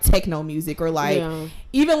to like techno music, or like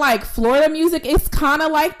even like Florida music. It's kind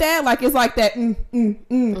of like that. Like, it's like that.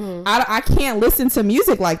 I can't listen to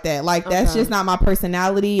music like that. Like, that's just not my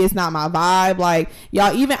personality. It's not my vibe. Like,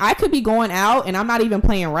 y'all, even I could be going out and I'm not even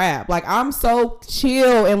playing rap. Like, I'm so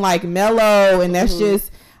chill and like mellow, and that's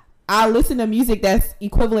just, I listen to music that's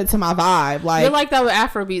equivalent to my vibe. Like, you're like that with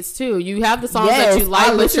Afrobeats too. You have the songs that you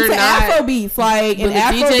like, but you're not Afrobeats. Like, when the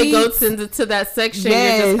DJ goes into that section, you're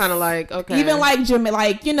just kind of like, okay. Even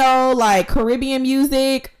like, you know, like Caribbean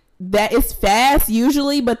music that is fast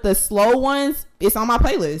usually, but the slow ones, it's on my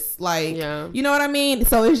playlist. Like, you know what I mean?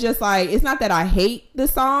 So it's just like, it's not that I hate the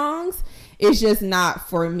songs, it's just not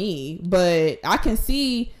for me. But I could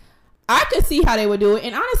see how they would do it.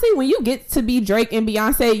 And honestly, when you get to be Drake and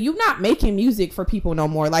Beyonce, you're not making music for people no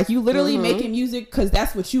more. Like, you literally making music because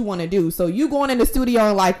that's what you want to do. So you going in the studio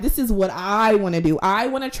and like, this is what I want to do. I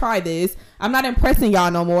want to try this. I'm not impressing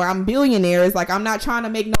y'all no more. I'm billionaires. Like, I'm not trying to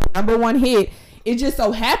make no number one hit. it just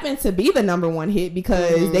so happened to be the number one hit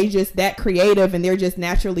because they just that creative and they're just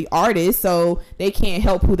naturally artists, so they can't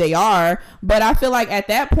help who they are. But I feel like at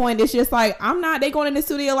that point it's just like they going in the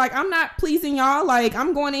studio like I'm not pleasing y'all, like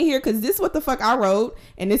I'm going in here because this is what the fuck I wrote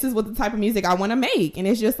and this is what the type of music I want to make. And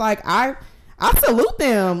it's just like I salute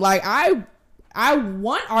them. Like I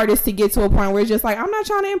want artists to get to a point where it's just like I'm not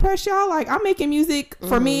trying to impress y'all, like I'm making music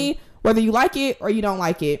for me, whether you like it or you don't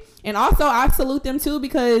like it. And also I salute them too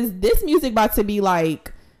because this music about to be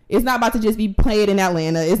like, it's not about to just be played in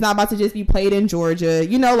Atlanta, it's not about to just be played in Georgia,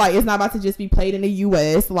 you know, like it's not about to just be played in the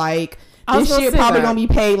US. Like this shit probably gonna be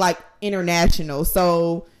paid like international.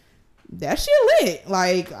 So that shit lit.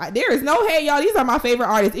 Like there is no hate, y'all. These are my favorite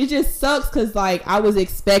artists. It just sucks because like I was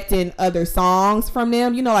expecting other songs from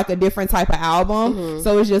them, you know, like a different type of album.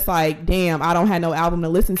 So it's just like, damn, I don't have no album to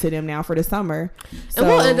listen to them now for the summer. So,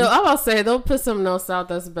 and we'll end up, I will say they'll put something else out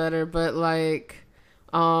that's better. But like,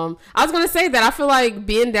 I was gonna say that I feel like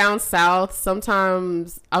being down south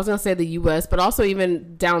sometimes, I was gonna say the US, but also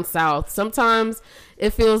even down south, sometimes it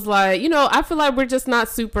feels like, you know, I feel like we're just not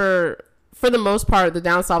super. For the most part, the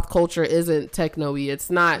down south culture isn't techno-y. It's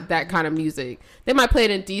not that kind of music. They might play it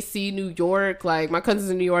in DC, New York. Like my cousins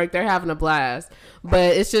in New York, they're having a blast.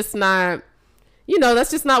 But it's just not, you know, that's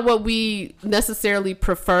just not what we necessarily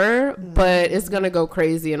prefer. But it's gonna go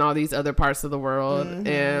crazy in all these other parts of the world.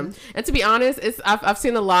 And to be honest, I've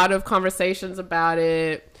seen a lot of conversations about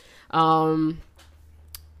it.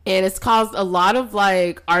 And it's caused a lot of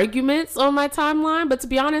like arguments on my timeline. But to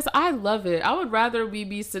be honest, I love it. I would rather we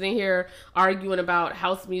be sitting here arguing about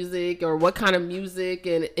house music or what kind of music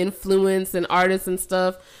and influence and artists and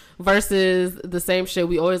stuff versus the same shit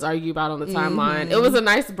we always argue about on the timeline. It was a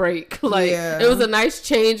nice break. Like it was a nice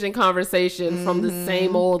change in conversation from the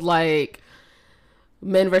same old like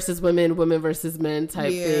men versus women, women versus men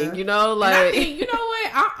type thing, you know, like, and I think, you know what,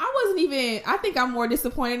 I think I'm more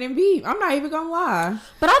disappointed in B. I'm not even gonna lie,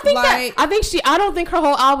 but I think like, I don't think her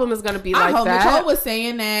whole album is gonna be like that. Nicole was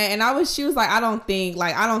saying that, and she was like, I don't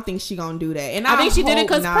think she gonna do that, and I think she did it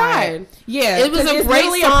because Pride. Yeah, it was a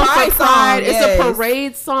great song for Pride. It's a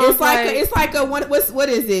parade song. It's like a what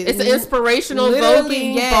is it? It's an inspirational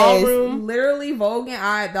voguing ballroom. Literally voguing.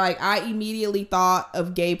 I immediately thought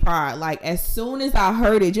of gay pride. Like as soon as I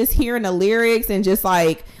heard it, just hearing the lyrics and just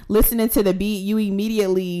like listening to the beat, you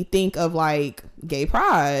immediately think of like gay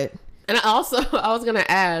pride. And I was gonna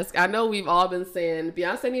ask, I know we've all been saying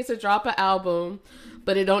Beyonce needs to drop an album,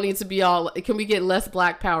 but it don't need to be all, can we get less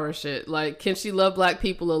Black Power shit? Like, can she love Black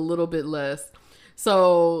people a little bit less?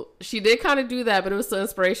 So she did kind of do that, but it was so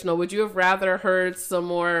inspirational. Would you have rather heard some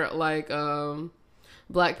more like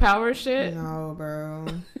Black Power shit? No, bro.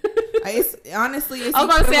 It's honestly, it's I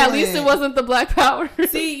was about to say, at least it wasn't the Black Power.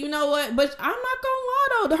 See, you know what? But I'm not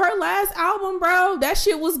gonna lie though, her last album, bro, that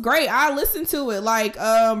shit was great. I listened to it. Like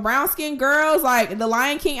Brown Skin Girls, like the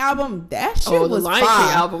Lion King album, that shit was the Lion fire.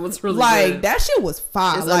 King album was really like good. That shit was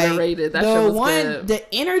fire. It's like, underrated. That shit was good.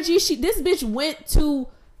 The energy this bitch went to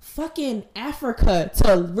fucking Africa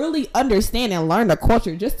to really understand and learn the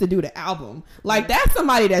culture just to do the album. Like that's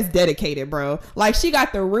somebody that's dedicated, bro. Like she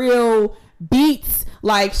got the real beats.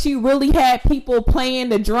 Like she really had people playing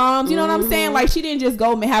the drums, you know what I'm saying? Like she didn't just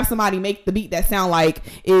go and have somebody make the beat that sound like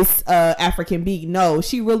it's African beat. No,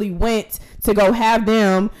 she really went to go have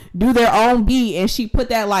them do their own beat, and she put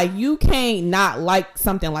that, like, you can't not like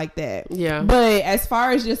something like that. Yeah. But as far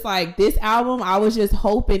as just like this album, I was just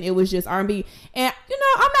hoping it was just R&B, and you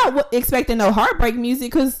know I'm not expecting no heartbreak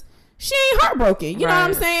music because she ain't heartbroken, you know what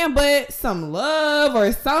I'm saying? But some love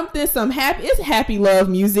or something, it's happy love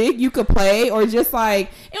music you could play, or just like,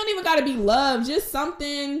 it don't even gotta be love, just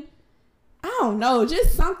something, I don't know,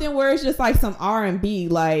 just something where it's just like some R&B.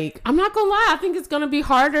 Like, I'm not gonna lie, I think it's gonna be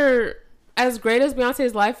harder. As great as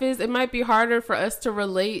Beyonce's life is, it might be harder for us to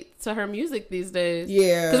relate to her music these days.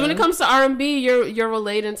 Yeah. Because when it comes to R&B, you're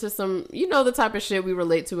relating to some, you know, the type of shit we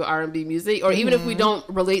relate to with R&B music. Or even if we don't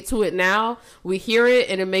relate to it now, we hear it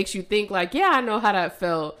and it makes you think like, yeah, I know how that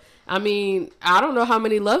felt. I mean, I don't know how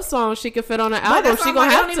many love songs she could fit on an album. She gonna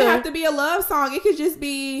have to. It don't even have to be a love song. It could just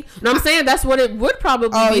be. No, I'm saying that's what it would probably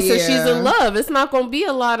be. So she's in love. It's not gonna be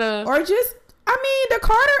a lot of. Or just. I mean, the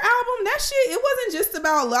Carter album, that shit, it wasn't just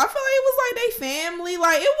about love. I feel like it was like they family.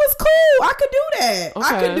 Like, it was cool. I could do that.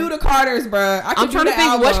 Okay. I could do the Carters, bro. I'm trying to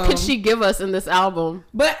think, what could she give us in this album?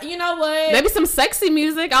 But you know what? Maybe some sexy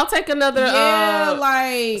music. I'll take another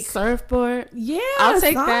like Surfboard. Yeah, I'll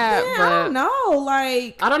take that. But I don't know.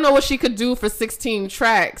 Like, I don't know what she could do for 16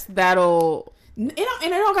 tracks that'll. It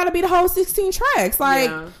don't gotta be the whole 16 tracks.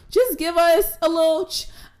 Like, just give us a little.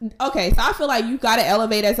 Okay, so I feel like you gotta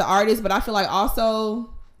elevate as an artist, but I feel like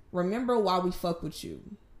also remember why we fuck with you.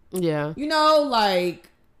 Yeah. You know, like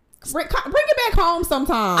bring it back home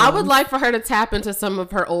sometime. I would like for her to tap into some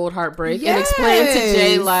of her old heartbreak and explain to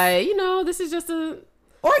Jay, like, you know, this is just a...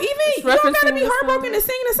 Or even, you don't gotta be heartbroken to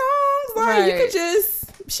sing the songs. Like, you could just...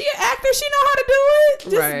 She an actor. She know how to do it.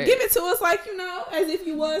 Just give it to us like, you know, as if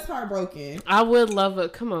you was heartbroken. I would love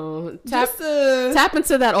it. Come on. Tap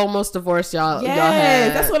into that almost divorce y'all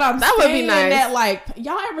had. That's what I'm saying. That would be nice. That, like,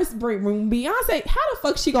 y'all ever bring Beyonce, how the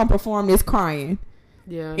fuck she gonna perform this crying?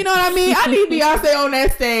 Yeah. You know what I mean? I need Beyonce on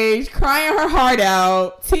that stage, crying her heart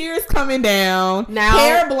out, tears coming down, now,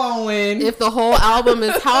 hair blowing. If the whole album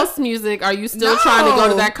is house music, are you still trying to go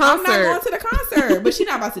to that concert? I'm not going to the concert. But she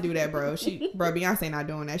not about to do that, bro. Beyonce not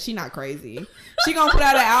doing that. She not crazy. She gonna put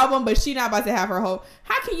out an album, but she not about to have her whole...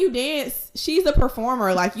 How can you dance? She's a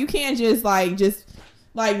performer. Like, you can't just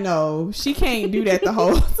no. She can't do that the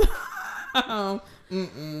whole time.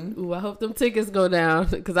 Ooh, I hope them tickets go down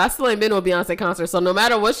because I still ain't been to a Beyonce concert. So no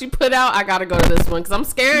matter what she put out, I gotta go to this one because I'm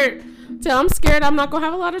scared. I'm scared I'm not gonna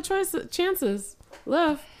have a lot of chances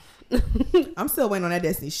left. I'm still waiting on that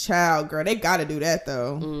Destiny's Child, girl. They gotta do that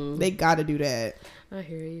though. They gotta do that. I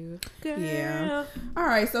hear you. Girl. Yeah. All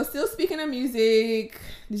right. So still speaking of music,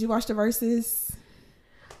 did you watch the Versus?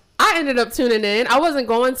 I ended up tuning in. I wasn't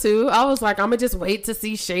going to. I was like, I'm gonna just wait to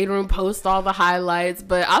see Shade Room post all the highlights.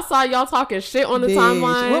 But I saw y'all talking shit on the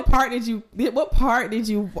timeline. What part did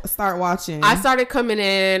you start watching? I started coming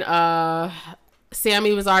in.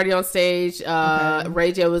 Sammy was already on stage.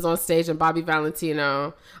 Ray J was on stage, and Bobby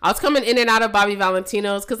Valentino. I was coming in and out of Bobby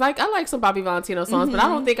Valentino's because, like, I like some Bobby Valentino songs, but I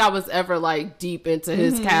don't think I was ever like deep into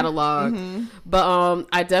his catalog. But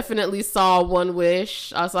I definitely saw One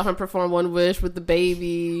Wish. I saw him perform One Wish with the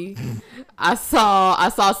baby. I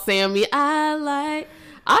saw Sammy.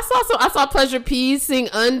 I saw Pleasure P sing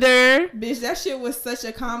Under. Bitch, that shit was such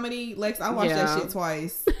a comedy. Lex, I watched that shit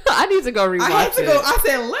twice. I need to go rewatch it. I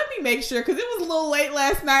said, let me make sure, because it was a little late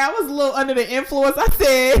last night. I was a little under the influence. I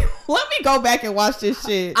said, let me go back and watch this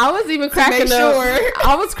shit. I was even cracking up.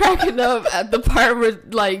 I was cracking up at the part where,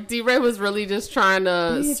 like, D-Ray was really just trying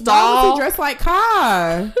to stall. Why was he dressed like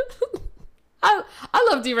Kai? I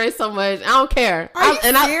love D-Ray so much. I don't care. Are you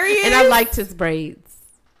serious? And I liked his braids.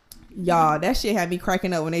 Y'all, that shit had me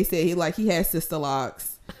cracking up when they said he had sister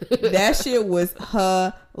locks. That shit was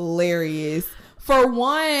hilarious. For one,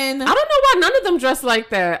 I don't know why none of them dress like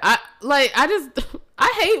that. I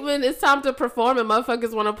hate when it's time to perform and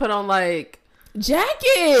motherfuckers want to put on like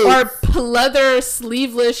jackets or leather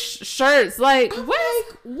sleeveless shirts. Like, what?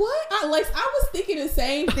 I was thinking the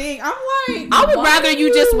same thing. I'm like, I would rather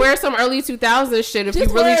you just wear some early 2000s shit if you're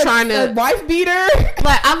really trying to wife beater.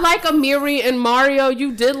 Like, I like Amiri and Mario.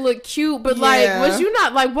 You did look cute, but like, was you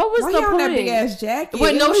not like? What was the point? That big ass jacket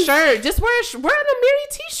with no shirt? Just wear an Amiri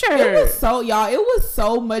t-shirt. It was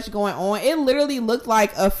so much going on. It literally looked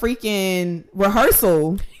like a freaking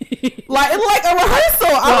rehearsal. Like, it was like a rehearsal.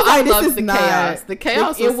 I was like, this is not chaos. The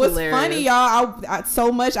chaos was hilarious. Funny, y'all.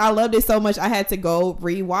 I loved it so much. I had to go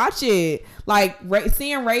rewatch it. Like,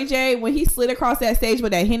 seeing Ray J when he slid across that stage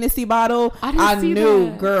with that Hennessy bottle, I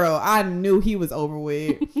knew he was over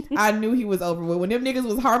with. I knew he was over with. When them niggas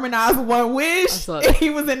was harmonized One Wish, and he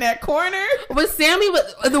was in that corner. But Sammy,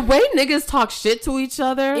 the way niggas talk shit to each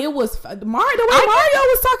other, it was the way Mario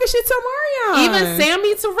was talking shit to Mario. Even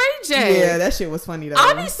Sammy to Ray J. Yeah, that shit was funny though.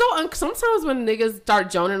 I be so sometimes when niggas start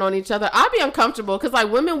joning on each other, I be uncomfortable because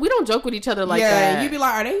like women, we don't joke with each other like that. Yeah, you be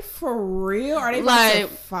like, are they for real? Are they like to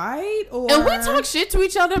fight? And we talk shit to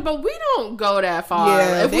each other, but we don't go that far.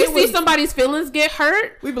 Yeah, if we see somebody's feelings get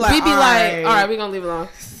hurt, we be like, all right, we gonna leave it alone.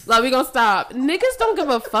 Like, we gonna stop. Niggas don't give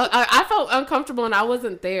a fuck. I felt uncomfortable and I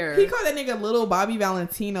wasn't there. He called that nigga Little Bobby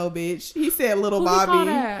Valentino, bitch. He said Little Bobby.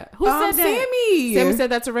 Who said that? Sammy. Sammy said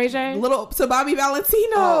that to Ray J? To Bobby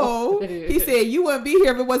Valentino. Oh. He said, you wouldn't be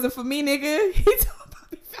here if it wasn't for me, nigga. He told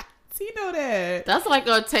Bobby Valentino that. That's like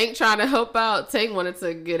a Tank trying to help out. Tank wanted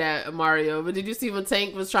to get at Mario, but did you see when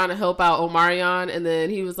Tank was trying to help out Omarion and then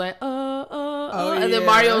he was like, and then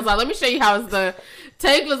Mario was like, let me show you how it's done.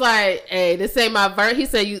 Tank was like, hey, this ain't my He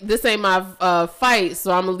said, this ain't my fight,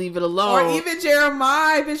 so I'm gonna leave it alone. Or even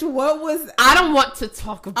Jeremiah, bitch, I don't want to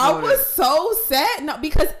talk about it. I was so sad. No,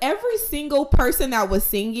 because every single person that was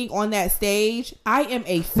singing on that stage, I am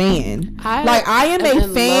a fan. I am a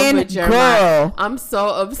fan girl. I'm so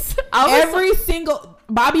upset. Every single...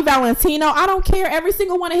 Bobby Valentino, I don't care. Every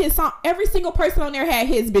single one of his songs, every single person on there had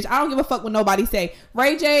his, bitch. I don't give a fuck what nobody say.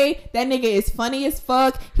 Ray J, that nigga is funny as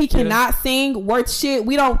fuck. He cannot sing worth shit.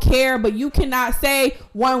 We don't care, but you cannot say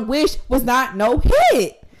One Wish was not no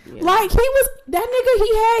hit. Yeah. Like, that nigga,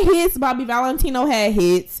 he had hits. Bobby Valentino had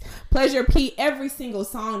hits. Pleasure P. Every single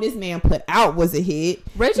song this man put out was a hit.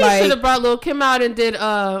 Ray J should have brought Lil Kim out and did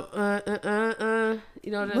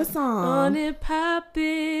you know what song? On it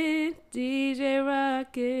poppin', DJ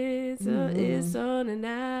Rockets, it's on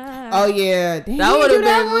tonight. Oh yeah, that would have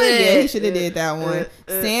been lit. Yeah, he should have did that one.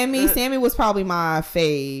 Sammy was probably my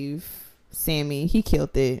fave. Sammy, he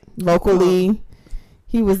killed it vocally.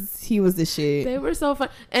 He was the shit. They were so fun,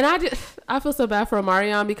 and I feel so bad for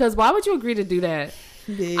Omarion because why would you agree to do that?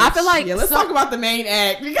 Bitch. I feel like let's talk about the main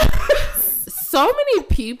act. So many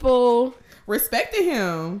people respected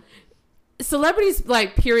him. Celebrities,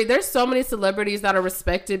 like, period. There's so many celebrities that are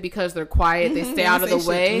respected because they're quiet. They stay out of the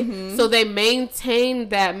way. So they maintain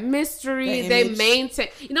that mystery. They maintain,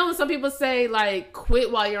 you know, when some people say, like,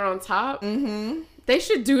 quit while you're on top. They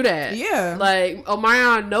should do that. Yeah. Like,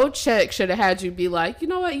 Omarion, no check should have had you be like, you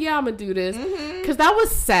know what? Yeah, I'm going to do this. Because that was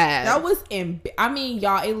sad. That was, I mean,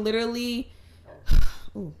 y'all, it literally,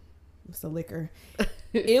 ooh, it's the liquor.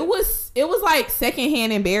 It was like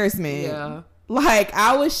secondhand embarrassment. Yeah. Like,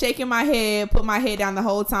 I was shaking my head, put my head down the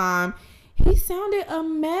whole time. He sounded a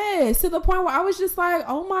mess to the point where I was just like,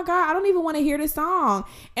 oh my God, I don't even want to hear this song.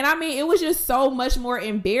 And I mean, it was just so much more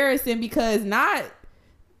embarrassing because not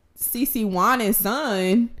CeCe Winans'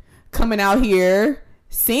 son coming out here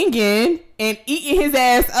singing and eating his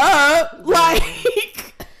ass up.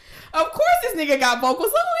 Like, of course this nigga got vocals.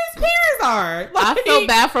 Look who his parents are. Like, I feel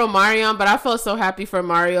bad for Omarion, but I felt so happy for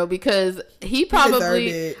Mario because he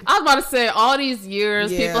probably, I was about to say, all these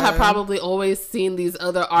years, people have probably always seen these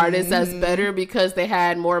other artists as better because they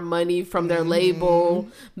had more money from their label,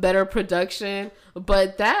 better production.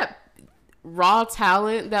 But that raw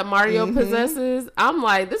talent that Mario possesses, I'm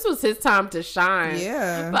like, this was his time to shine.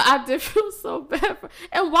 Yeah. But I did feel so bad for,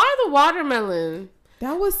 and why the watermelon?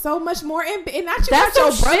 That was so much more, and not you got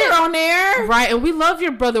your brother on there, right? And we love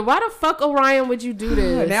your brother. Why the fuck, Orion, would you do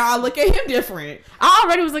this? Now I look at him different. I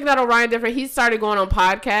already was looking at Orion different. He started going on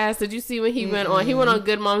podcasts. Did you see when he went on? He went on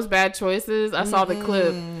Good Moms Bad Choices. I saw the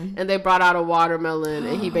clip, and they brought out a watermelon,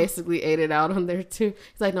 and he basically ate it out on there too.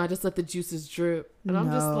 He's like, "No, I just let the juices drip." And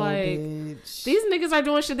I'm just like, bitch. These niggas are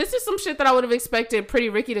doing shit. This is some shit that I would have expected Pretty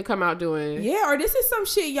Ricky to come out doing. Yeah, or this is some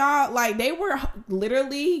shit, y'all, like, they were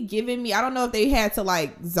literally giving me, I don't know if they had to,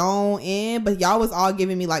 like, zone in, but y'all was all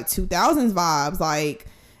giving me, like, 2000s vibes. Like,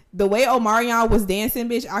 the way Omarion was dancing,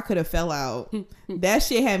 bitch, I could have fell out. That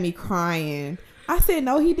shit had me crying. I said,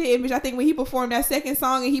 no, he didn't, bitch. I think when he performed that second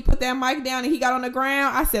song and he put that mic down and he got on the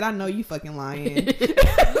ground, I said, I know you fucking lying.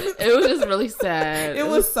 It was just really sad. It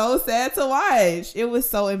was so sad to watch. It was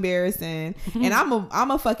so embarrassing. And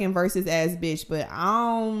I'm a fucking versus ass bitch, but I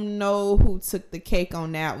don't know who took the cake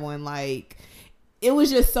on that one. Like, it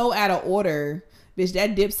was just so out of order. Bitch,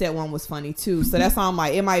 that Dipset one was funny too. So that's why I'm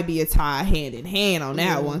like, it might be a tie hand in hand on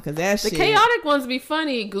that one. Cause that shit. The chaotic ones be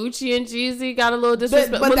funny. Gucci and Jeezy got a little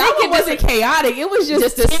disrespect. But that one wasn't chaotic. It was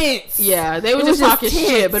just tense. Yeah, they were just talking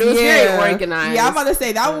shit, but it was very organized. Yeah, I'm about to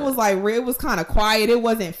say, that one was like, it was kind of quiet. It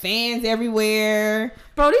wasn't fans everywhere.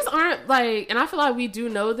 Bro, these aren't like, and I feel like we do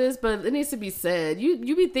know this, but it needs to be said. You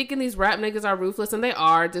be thinking these rap niggas are ruthless, and they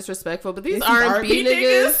are disrespectful, but these R&B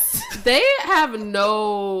niggas, they have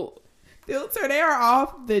no filter. They are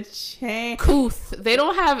off the chain. Couth. They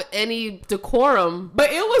don't have any decorum.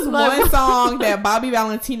 But it was one song that Bobby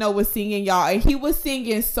Valentino was singing, y'all, and he was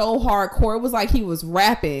singing so hardcore. It was like he was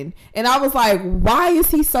rapping, and I was like, why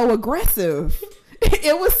is he so aggressive?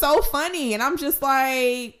 It was so funny, and I'm just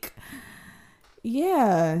like,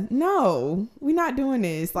 yeah, no, we're not doing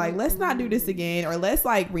this. Like, let's not do this again, or let's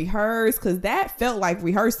like rehearse, because that felt like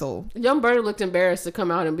rehearsal. Young Bird looked embarrassed to come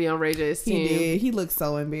out and be on Ray J's team. He did. He looked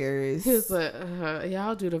so embarrassed. He was like, yeah,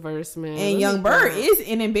 I'll do the verse, man. And Young Bird is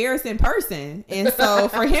an embarrassing person, and so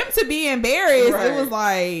for him to be embarrassed, right. It was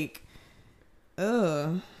like,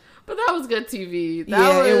 ugh. But that was good TV.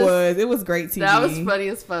 It was great TV. That was funny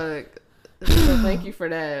as fuck. So thank you for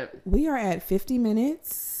that. We are at 50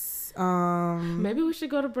 minutes. Maybe we should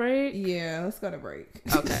go to break. Yeah, let's go to break.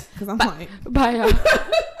 Okay. Because I'm like, bye. All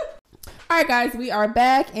right, guys, we are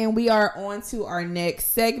back and we are on to our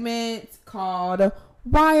next segment called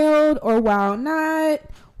Wild or Wild Not.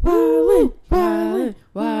 Wildin'.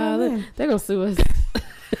 They're gonna sue us.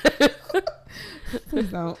 Please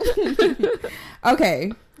don't.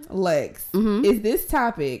 Okay, Lex, is this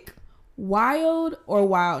topic wild or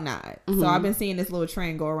wild not? So I've been seeing this little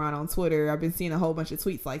trend go around on Twitter. I've been seeing a whole bunch of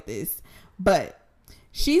tweets like this. But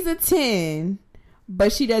she's a 10,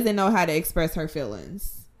 but she doesn't know how to express her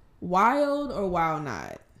feelings. Wild or wild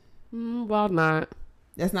not? Wild not.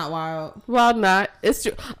 That's not wild. Wild not. It's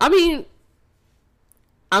true. I mean,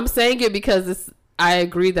 I'm saying it because I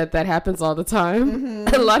agree that happens all the time.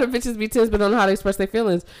 Mm-hmm. A lot of bitches be tens but don't know how to express their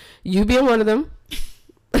feelings. You being one of them.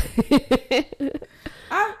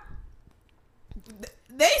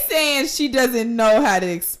 They saying she doesn't know how to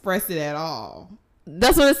express it at all.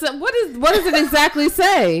 That's what it said. What does it exactly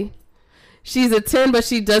say? She's a 10, but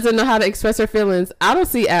she doesn't know how to express her feelings. I don't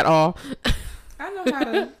see at all. I know how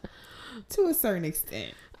to a certain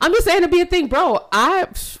extent. I'm just saying to be a thing, bro. I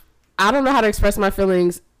don't know how to express my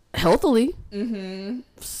feelings healthily. Mm-hmm.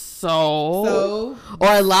 So or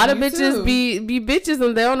a lot of bitches too. be bitches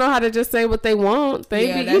and they don't know how to just say what they want. They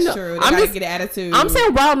yeah, be, that's you know, true. They I'm gotta just get an attitude. I'm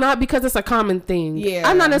saying wild not because it's a common thing. Yeah,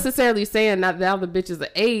 I'm not necessarily saying not that the bitch is an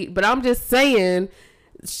 8, but I'm just saying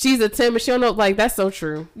she's a 10, but she don't know. Like that's so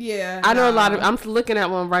true. Yeah, I know a lot of. I'm looking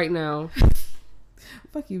at one right now.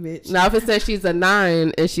 Fuck you, bitch. Now if it says she's a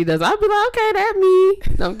 9 and she does, I'll be like, okay, that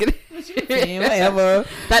me. No, I'm kidding. Whatever.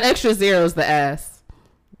 That extra 0 is the ass.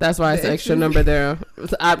 That's why it's an extra number there.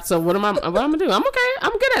 So what am I gonna do? I'm okay.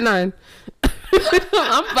 I'm good at 9.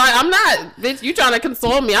 I'm not. Bitch, you trying to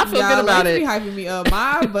console me? I feel good about it. Be hyping me up.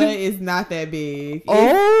 My butt is not that big.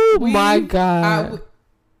 My god.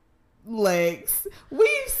 Lex.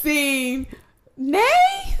 We've seen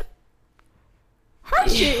Nay. Her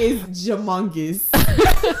shit is humongous.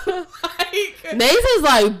 Nate's is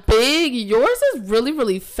like big. Yours is really,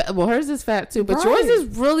 really fat. Well, hers is fat too, but Right. yours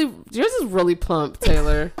is really plump,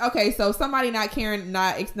 Taylor. Okay, so somebody not caring,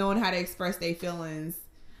 not knowing how to express their feelings.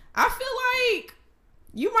 I feel like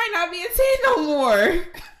you might not be a 10 no more.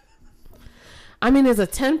 I mean, is a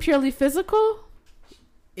 10 purely physical?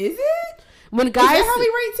 Is it? When Is guys, that how we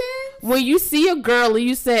rate 10s? when you see a girl and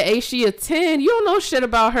you say, "Hey, she a 10," you don't know shit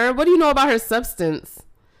about her. What do you know about her substance?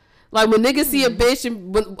 Like when niggas see a bitch,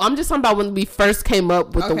 and I'm just talking about when we first came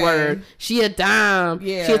up with the word, she a dime,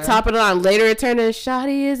 Yeah. she a top of the line. Later it turned in,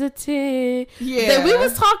 Shawty is a 10. Yeah. That we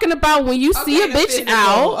was talking about when you see a the bitch physical.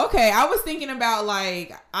 out. Okay, I was thinking about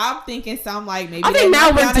like, I'm thinking some like maybe I they think now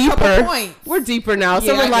knocked we're down a couple deeper. points. We're deeper now. So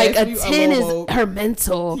Yeah, we're I like guess a we 10 low. is her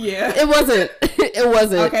mental. Yeah. It wasn't. It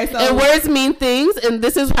wasn't. Okay, so- and words mean things, and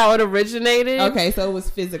this is how it originated. Okay, so it was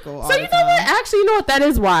physical. So you know what? Actually, you know what? That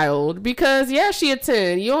is wild because yeah, she a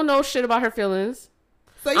 10. You don't know shit about her feelings.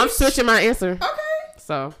 So I'm switching my answer. Okay.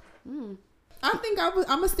 So I think I'm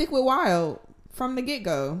gonna stick with wild from the get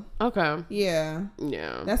go. okay, Yeah,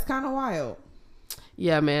 yeah, that's kind of wild.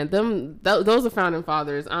 yeah, man. Those are founding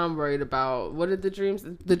fathers. I'm worried about. What did the dreams?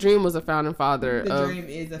 The dream was a founding father. The dream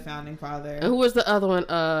is a founding father. And who was the other one?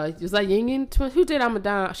 Was that Yin Yang Twin? Who did I'm a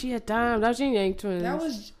Dime? She had Dime. That was Yin Yang Twins. That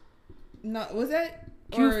was was that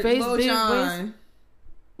Cute or face, Lil big Jon?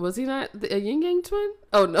 Was he not a Yin Yang Twin?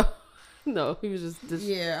 Oh no, no, he was just.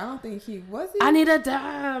 Yeah, I don't think he was. I need a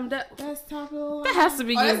dime. That's top of the line. That has to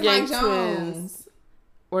be Oh, Yin that's Yang Mike Twins. Jones.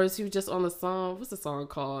 Or is he just on the song? What's the song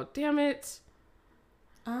called? Damn it.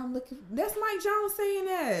 I'm looking. That's Mike Jones saying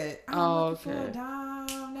that. I'm looking for okay. a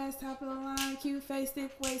dime. That's top of the line. Cute face,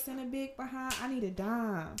 thick waist, and a big behind. I need a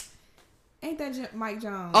dime. Ain't that Mike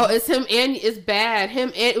Jones? Oh, it's him and it's bad. Him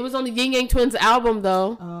and it was on the Yin Yang Twins album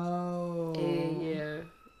though. Oh. Yeah.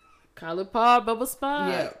 Khaled Paul, Bubble Spot.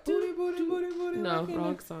 Yeah. Booty, booty, booty, booty. No, walking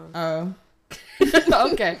wrong up. song. Oh.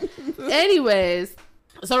 Okay. Anyways,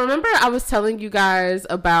 so remember I was telling you guys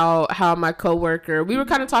about how my coworker, we were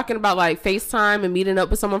kind of talking about like FaceTime and meeting up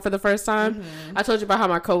with someone for the first time. Mm-hmm. I told you about how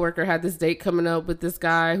my coworker had this date coming up with this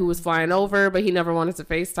guy who was flying over, but he never wanted to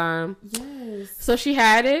FaceTime. Yes. So she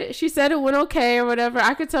had it. She said it went okay or whatever.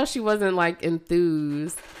 I could tell she wasn't like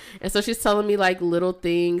enthused. And so she's telling me like little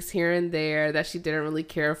things here and there that she didn't really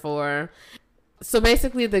care for. So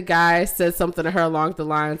basically the guy said something to her along the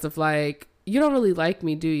lines of like, "You don't really like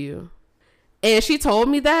me, do you?" And she told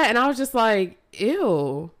me that and I was just like,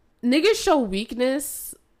 ew. Niggas show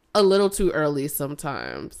weakness a little too early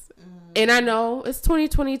sometimes. And I know it's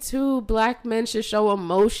 2022. Black men should show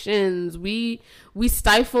emotions. We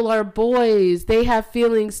stifle our boys. They have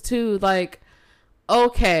feelings too. Like,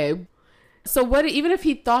 okay. So what, even if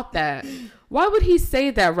he thought that, why would he say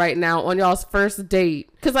that right now on y'all's first date?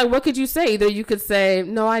 Because like, what could you say? Either you could say,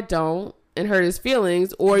 "No, I don't," and hurt his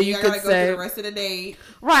feelings, or you could gotta go say through the rest of the date.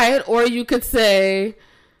 right, or you could say,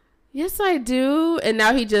 "Yes, I do," and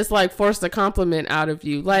now he just like forced a compliment out of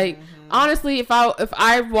you. Like, honestly, if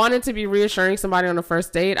I wanted to be reassuring somebody on the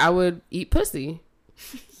first date, I would eat pussy.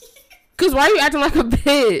 Cause why are you acting like a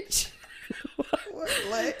bitch?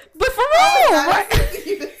 What? But for real, right?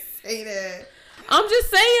 You just say that. I'm just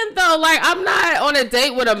saying though, like I'm not on a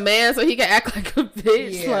date with a man so he can act like a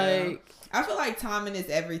bitch. Yeah. Like, I feel like timing is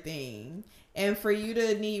everything, and for you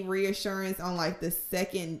to need reassurance on like the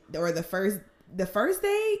second or the first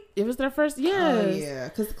date. it was their first, yes. Oh yeah,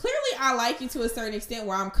 because clearly I like you to a certain extent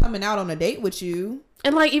where I'm coming out on a date with you.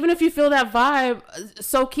 And like, even if you feel that vibe,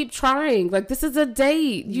 so keep trying. Like, this is a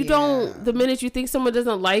date. You don't, the minute you think someone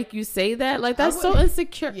doesn't like you, say that. Like, that's so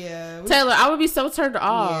insecure. Yeah. Taylor, I would be so turned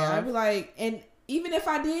off. Yeah, I'd be like, and even if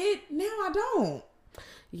I did, now I don't.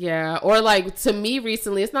 Yeah. Or like, to me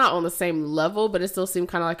recently, it's not on the same level, but it still seemed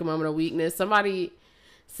kind of like a moment of weakness. Somebody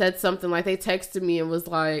said something like, they texted me and was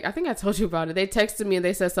like, I think I told you about it. They texted me and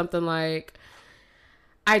they said something like,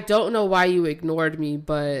 I don't know why you ignored me,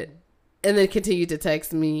 but... And then continued to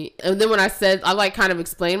text me. And then when I said, I like kind of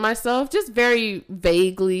explained myself, just very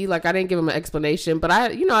vaguely. Like, I didn't give him an explanation, but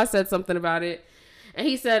I said something about it. And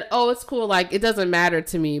he said, oh, it's cool. Like, it doesn't matter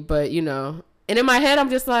to me, but And in my head,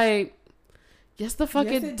 I'm just like, yes, the fuck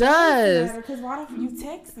it does. Because why don't you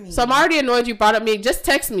text me? So I'm already annoyed you brought up me. Just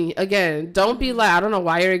text me again. Don't be like, I don't know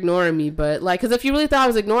why you're ignoring me, but like, because if you really thought I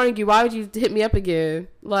was ignoring you, why would you hit me up again?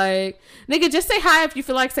 Like, nigga, just say hi if you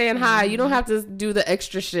feel like saying hi. You don't have to do the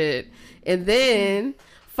extra shit. And then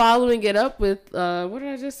following it up with, what did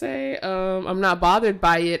I just say? I'm not bothered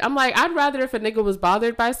by it. I'm like, I'd rather if a nigga was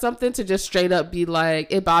bothered by something to just straight up be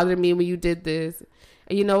like, it bothered me when you did this.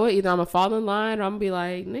 And you know what? Either I'm gonna fall in line or I'm gonna be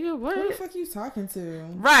like, nigga, what? Who the fuck you talking to?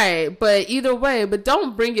 Right. But either way, but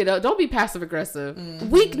don't bring it up. Don't be passive aggressive.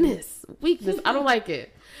 Weakness. I don't like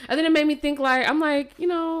it. And then it made me think like, I'm like,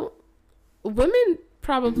 women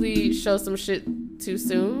probably show some shit too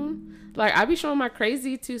soon. Like, I be showing my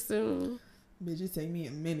crazy too soon. Bitch, it take me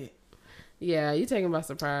a minute. Yeah, you taking by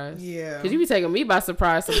surprise. Yeah. Because you be taking me by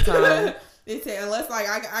surprise sometimes. Unless, like,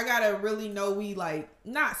 I gotta really know we, like,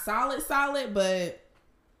 not solid, but,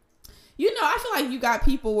 I feel like you got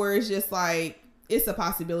people where it's just, like, it's a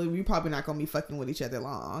possibility we probably not gonna be fucking with each other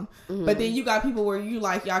long. Mm-hmm. But then you got people where you,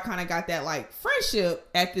 like, y'all kind of got that, like, friendship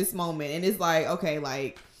at this moment. And it's like, okay,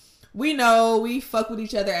 like, we know we fuck with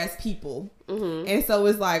each other as people. Mm-hmm. And so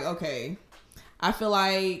it's like, okay, I feel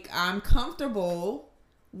like I'm comfortable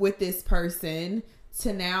with this person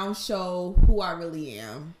to now show who I really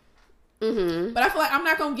am. Mm-hmm. But I feel like I'm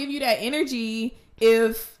not going to give you that energy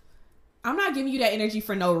if I'm not giving you that energy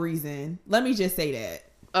for no reason. Let me just say that.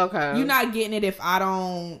 Okay. You're not getting it if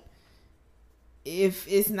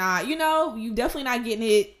it's not, you definitely not getting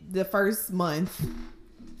it the first month.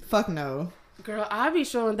 Fuck no. Girl, I be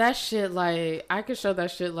showing that shit like, I could show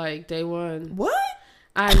that shit like day one. What?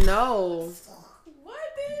 I know. What,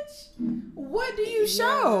 bitch? What do you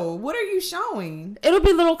show? What are you showing? It'll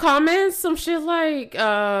be little comments, some shit like,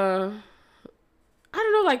 I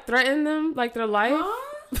don't know, like threaten them, like their life.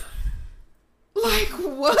 Huh? Like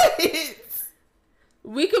what?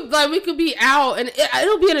 We could be out and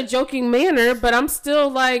it'll be in a joking manner, but I'm still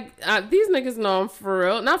like, these niggas know I'm for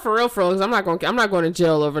real. Not for real, because I'm not going to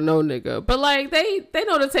jail over no nigga. But like they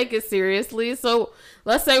know to take it seriously. So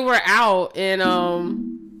let's say we're out and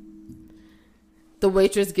the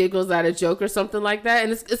waitress giggles at a joke or something like that,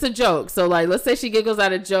 and it's a joke. So like, let's say she giggles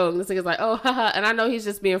at a joke, and this nigga's like, oh, haha, and I know he's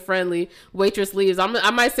just being friendly. Waitress leaves. I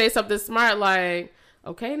might say something smart like,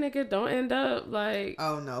 okay, nigga, don't end up like...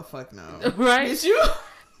 Oh, no, fuck no. Right? Bitch, you...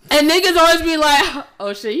 And niggas always be like,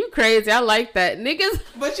 oh, shit, you crazy. I like that. Niggas...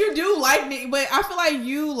 But you do like... But I feel like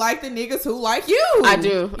you like the niggas who like you. I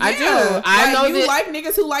do. Yeah. I do. I know you like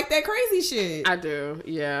niggas who like that crazy shit. I do.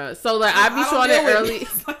 Yeah. So, like, I be showing it early.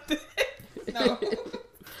 No.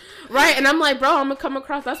 Right? And I'm like, bro, I'm going to come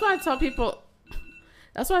across... That's why I tell people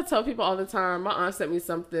all the time. My aunt sent me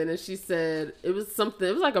something and she said, it was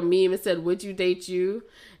like a meme. It said, would you date you?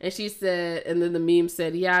 And she said, and then the meme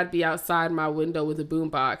said, yeah, I'd be outside my window with a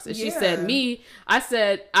boombox. And she said, me, I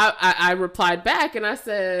said, I replied back and I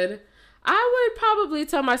said, I would probably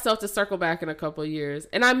tell myself to circle back in a couple of years.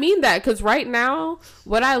 And I mean that because right now,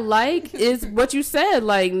 what I like is what you said,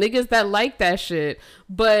 like niggas that like that shit.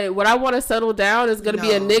 But what I want to settle down is going to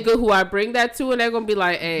be a nigga who I bring that to and they're going to be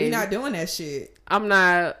like, hey. You're not doing that shit. I'm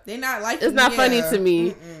not. They're not like. It's not funny to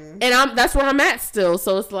me. Mm-mm. And that's where I'm at still.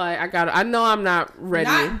 So it's like, I know I'm not ready.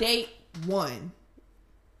 Not date one.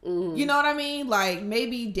 Mm-hmm. You know what I mean? Like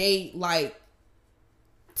maybe date like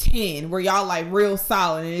 10 where y'all like real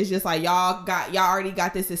solid and it's just like y'all already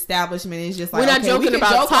got this establishment. It's just like we're not joking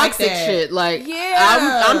about toxic shit. Like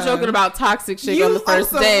I'm joking about toxic shit on the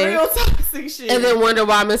first day. Real toxic shit. And then wonder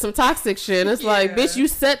why I'm in some toxic shit. And it's like, bitch, you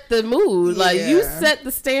set the mood. Like you set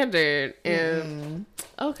the standard. And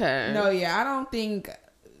okay. No, I don't think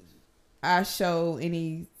I show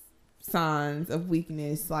any signs of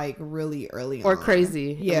weakness like really early or on.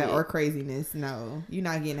 crazy. Yeah, or craziness. No, you're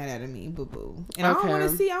not getting that out of me, boo boo. And I don't want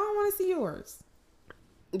to see yours.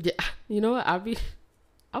 Yeah, you know what? I'm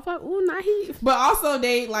like, ooh, naive. But also,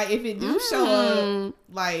 they like if it do show up,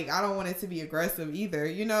 like I don't want it to be aggressive either.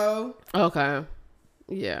 You know? Okay.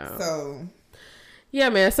 Yeah. So. Yeah,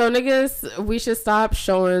 man. So niggas, we should stop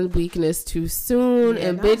showing weakness too soon,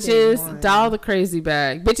 and bitches dial the crazy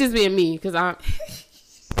bag. Bitches being me, because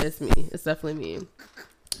it's me. It's definitely me.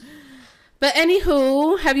 But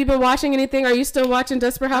anywho, have you been watching anything? Are you still watching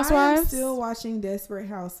Desperate Housewives? I'm still watching Desperate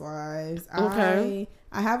Housewives. Okay.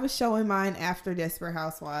 I have a show in mind after Desperate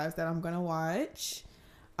Housewives that I'm gonna watch.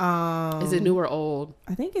 Is it new or old?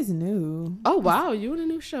 I think it's new. Oh wow, you in a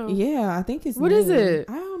new show? Yeah, I think it's What new. is it?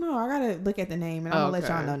 I don't know. I gotta look at the name and I'm gonna let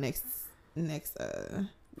y'all know next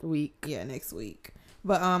week. Yeah, next week.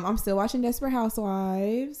 But I'm still watching Desperate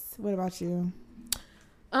Housewives. What about you?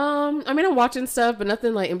 I mean, I'm watching stuff, but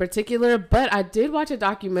nothing like in particular. But I did watch a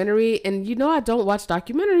documentary, and I don't watch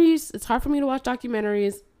documentaries. It's hard for me to watch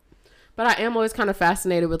documentaries, but I am always kind of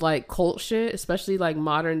fascinated with like cult shit, especially like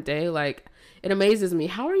modern day. Like, it amazes me.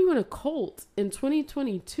 How are you in a cult in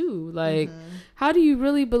 2022? Like, how do you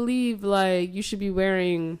really believe like you should be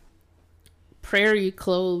wearing prairie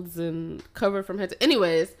clothes and covered from head to...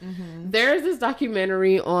 Anyways, there's this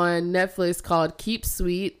documentary on Netflix called Keep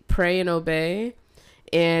Sweet, Pray and Obey.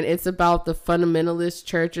 And it's about the fundamentalist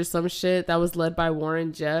church or some shit that was led by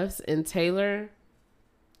Warren Jeffs and Taylor.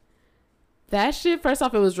 That shit, first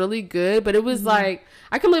off, it was really good, but it was like,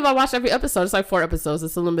 I can't believe I watched every episode. It's like 4 episodes.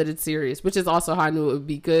 It's a limited series, which is also how I knew it would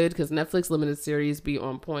be good, because Netflix limited series be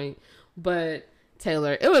on point. But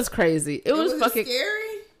Taylor, it was crazy. It was fucking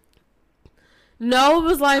scary. No, it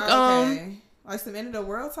was like like some end of the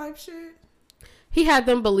world type shit. He had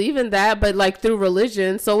them believe in that, but like through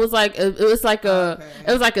religion. So it was like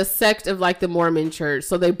a sect of like the Mormon church.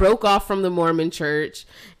 So they broke off from the Mormon church,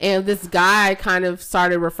 and this guy kind of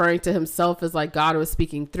started referring to himself as like God was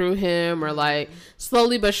speaking through him, or like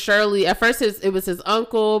slowly but surely. At first it was his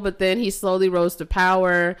uncle, but then he slowly rose to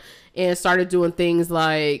power and started doing things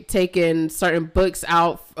like taking certain books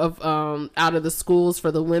out of the schools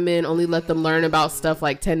for the women, only let them learn about stuff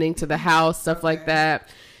like tending to the house, stuff like that.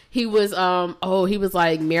 He was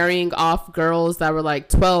like marrying off girls that were like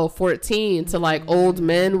 12, 14 to like old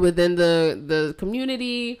men within the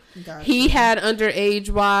community. Gotcha. He had underage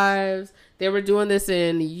wives. They were doing this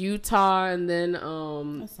in Utah and then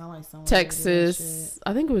Texas.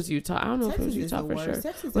 I think it was Utah. I don't know Texas if it was Utah for sure.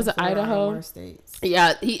 Texas was it Idaho?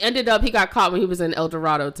 Yeah, he got caught when he was in El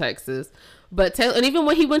Dorado, Texas. But Taylor, and even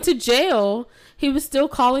when he went to jail, he was still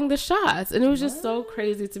calling the shots, and it was just so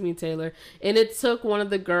crazy to me, Taylor. And it took one of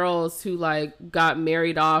the girls who like got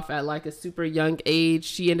married off at like a super young age.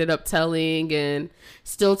 She ended up telling, and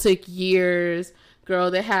still took years.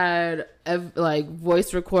 Girl, they had like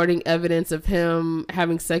voice recording evidence of him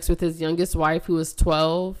having sex with his youngest wife, who was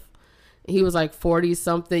 12. He was like 40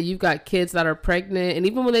 something. You've got kids that are pregnant, and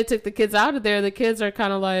even when they took the kids out of there, the kids are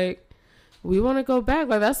kind of like, we want to go back.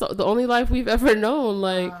 Like, that's the only life we've ever known.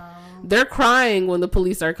 Like, they're crying when the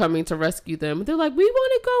police are coming to rescue them. They're like, we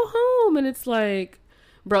want to go home. And it's like,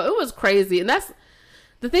 bro, it was crazy. And that's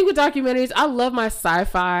the thing with documentaries. I love my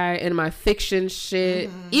sci-fi and my fiction shit.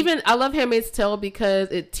 Even I love Handmaid's Tale because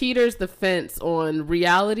it teeters the fence on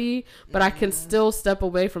reality, but I can still step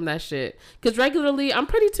away from that shit. Because regularly, I'm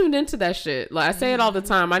pretty tuned into that shit. Like, I say it all the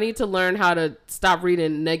time. I need to learn how to stop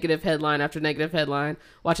reading negative headline after negative headline,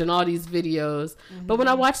 watching all these videos. But when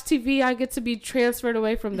I watch TV, I get to be transferred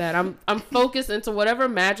away from that. I'm focused into whatever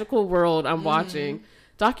magical world I'm watching.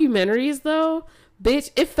 Documentaries, though,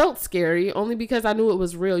 bitch, it felt scary only because I knew it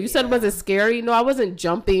was real. You said, was it scary? No, I wasn't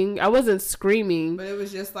jumping. I wasn't screaming. But it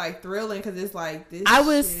was just like thrilling because it's like this. I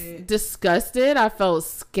was disgusted. I felt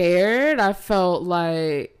scared. I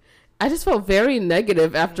just felt very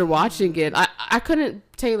negative after watching it. I couldn't,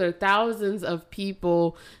 Taylor, thousands of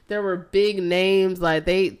people. There were big names. Like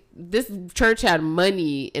this church had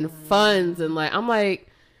money and funds, and like, I'm like,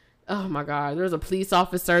 oh my God, there was a police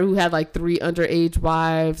officer who had like 3 underage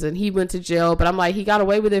wives, and he went to jail, but I'm like, he got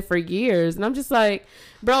away with it for years. And I'm just like,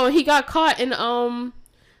 bro, he got caught in,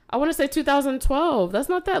 I want to say 2012. That's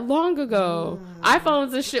not that long ago.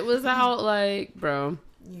 iPhones and shit was out, like, bro.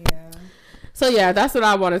 Yeah. So yeah, that's what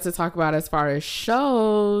I wanted to talk about as far as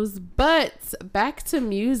shows. But back to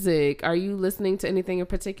music. Are you listening to anything in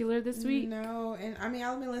particular this week? No, and I mean,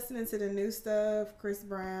 I've been listening to the new stuff. Chris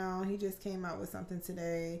Brown, he just came out with something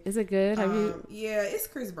today. Is it good? Have you? Yeah, it's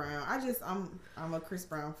Chris Brown. I'm a Chris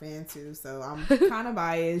Brown fan too, so I'm kind of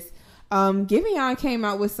biased. Giveon came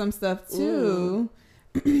out with some stuff too.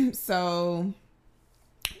 So,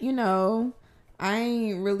 you know, I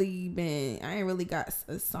ain't really got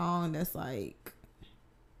a song that's like,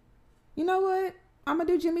 you know what? I'm gonna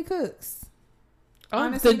do Jimmy Cooks. Oh,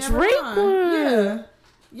 Honestly, the Drake one.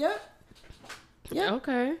 Yeah. Yep.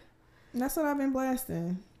 Okay. That's what I've been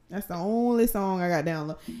blasting. That's the only song I got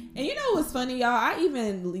downloaded. And you know what's funny, y'all? I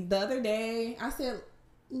even the other day I said,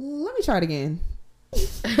 let me try it again. I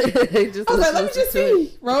was like, let me just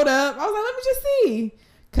see. Rolled up. I was like, let me just see.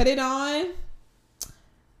 Cut it on.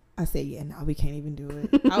 I said, yeah, no, we can't even do it.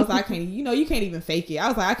 I was like, I can't. You know, you can't even fake it. I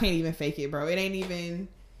was like, I can't even fake it, bro. It ain't even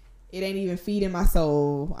feeding my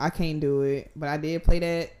soul. I can't do it. But I did play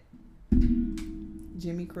that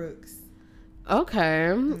Jimmy Crooks.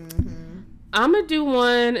 Okay. I'm gonna do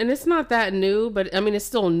one, and it's not that new, but I mean it's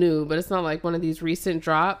still new, but it's not like one of these recent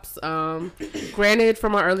drops. Granted,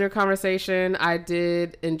 from our earlier conversation, I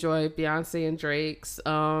did enjoy Beyonce and Drake's,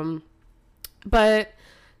 but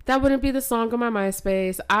that wouldn't be the song on my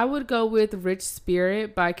MySpace. I would go with "Rich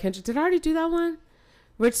Spirit" by Kendrick. Did I already do that one?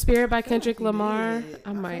 "Rich Spirit" by Kendrick Lamar.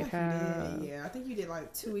 I might have. Yeah, I think you did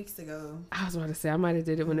like 2 weeks ago. I was about to say I might have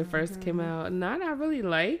did it when it first came out. Not, I really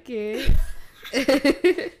like it.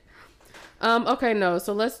 Okay, no.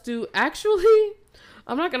 So let's do. Actually,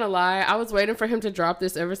 I'm not gonna lie. I was waiting for him to drop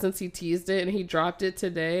this ever since he teased it, and he dropped it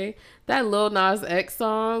today. That Lil Nas X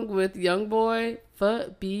song with YoungBoy,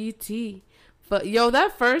 "Fuck BT." But yo,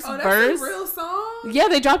 that first verse. That's a real song? Yeah,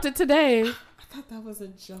 they dropped it today. I thought that was a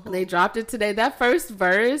joke. They dropped it today. That first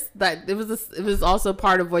verse, that it was also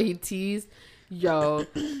part of what he teased. Yo,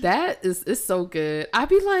 that is so good. I'd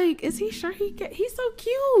be like, is he sure he's so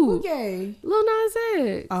cute? Who gay? Lil Nas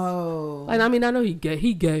X. Oh. Like, I mean, I know he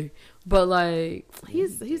gay, but like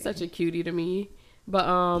he's such a cutie to me.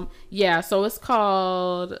 But yeah, so it's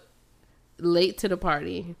called "Late to the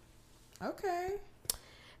Party." Okay.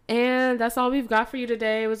 And that's all we've got for you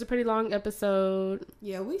today. It was a pretty long episode.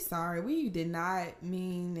 Yeah, we sorry. We did not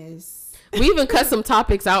mean this. We even cut some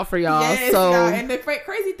topics out for y'all. Yes, so y'all. And the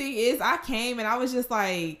crazy thing is, I came and I was just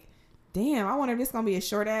like, damn, I wonder if this gonna be a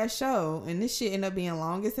short ass show. And this shit ended up being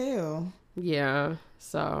long as hell. Yeah.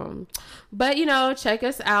 So, but you know, check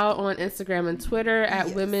us out on Instagram and Twitter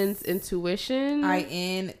at Women's Intuition.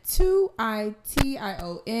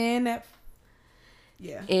 IN2ITION.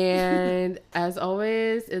 Yeah. And as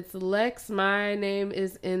always, it's Lex. My name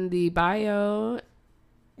is in the bio.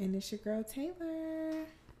 And it's your girl Taylor.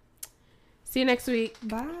 See you next week.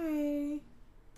 Bye.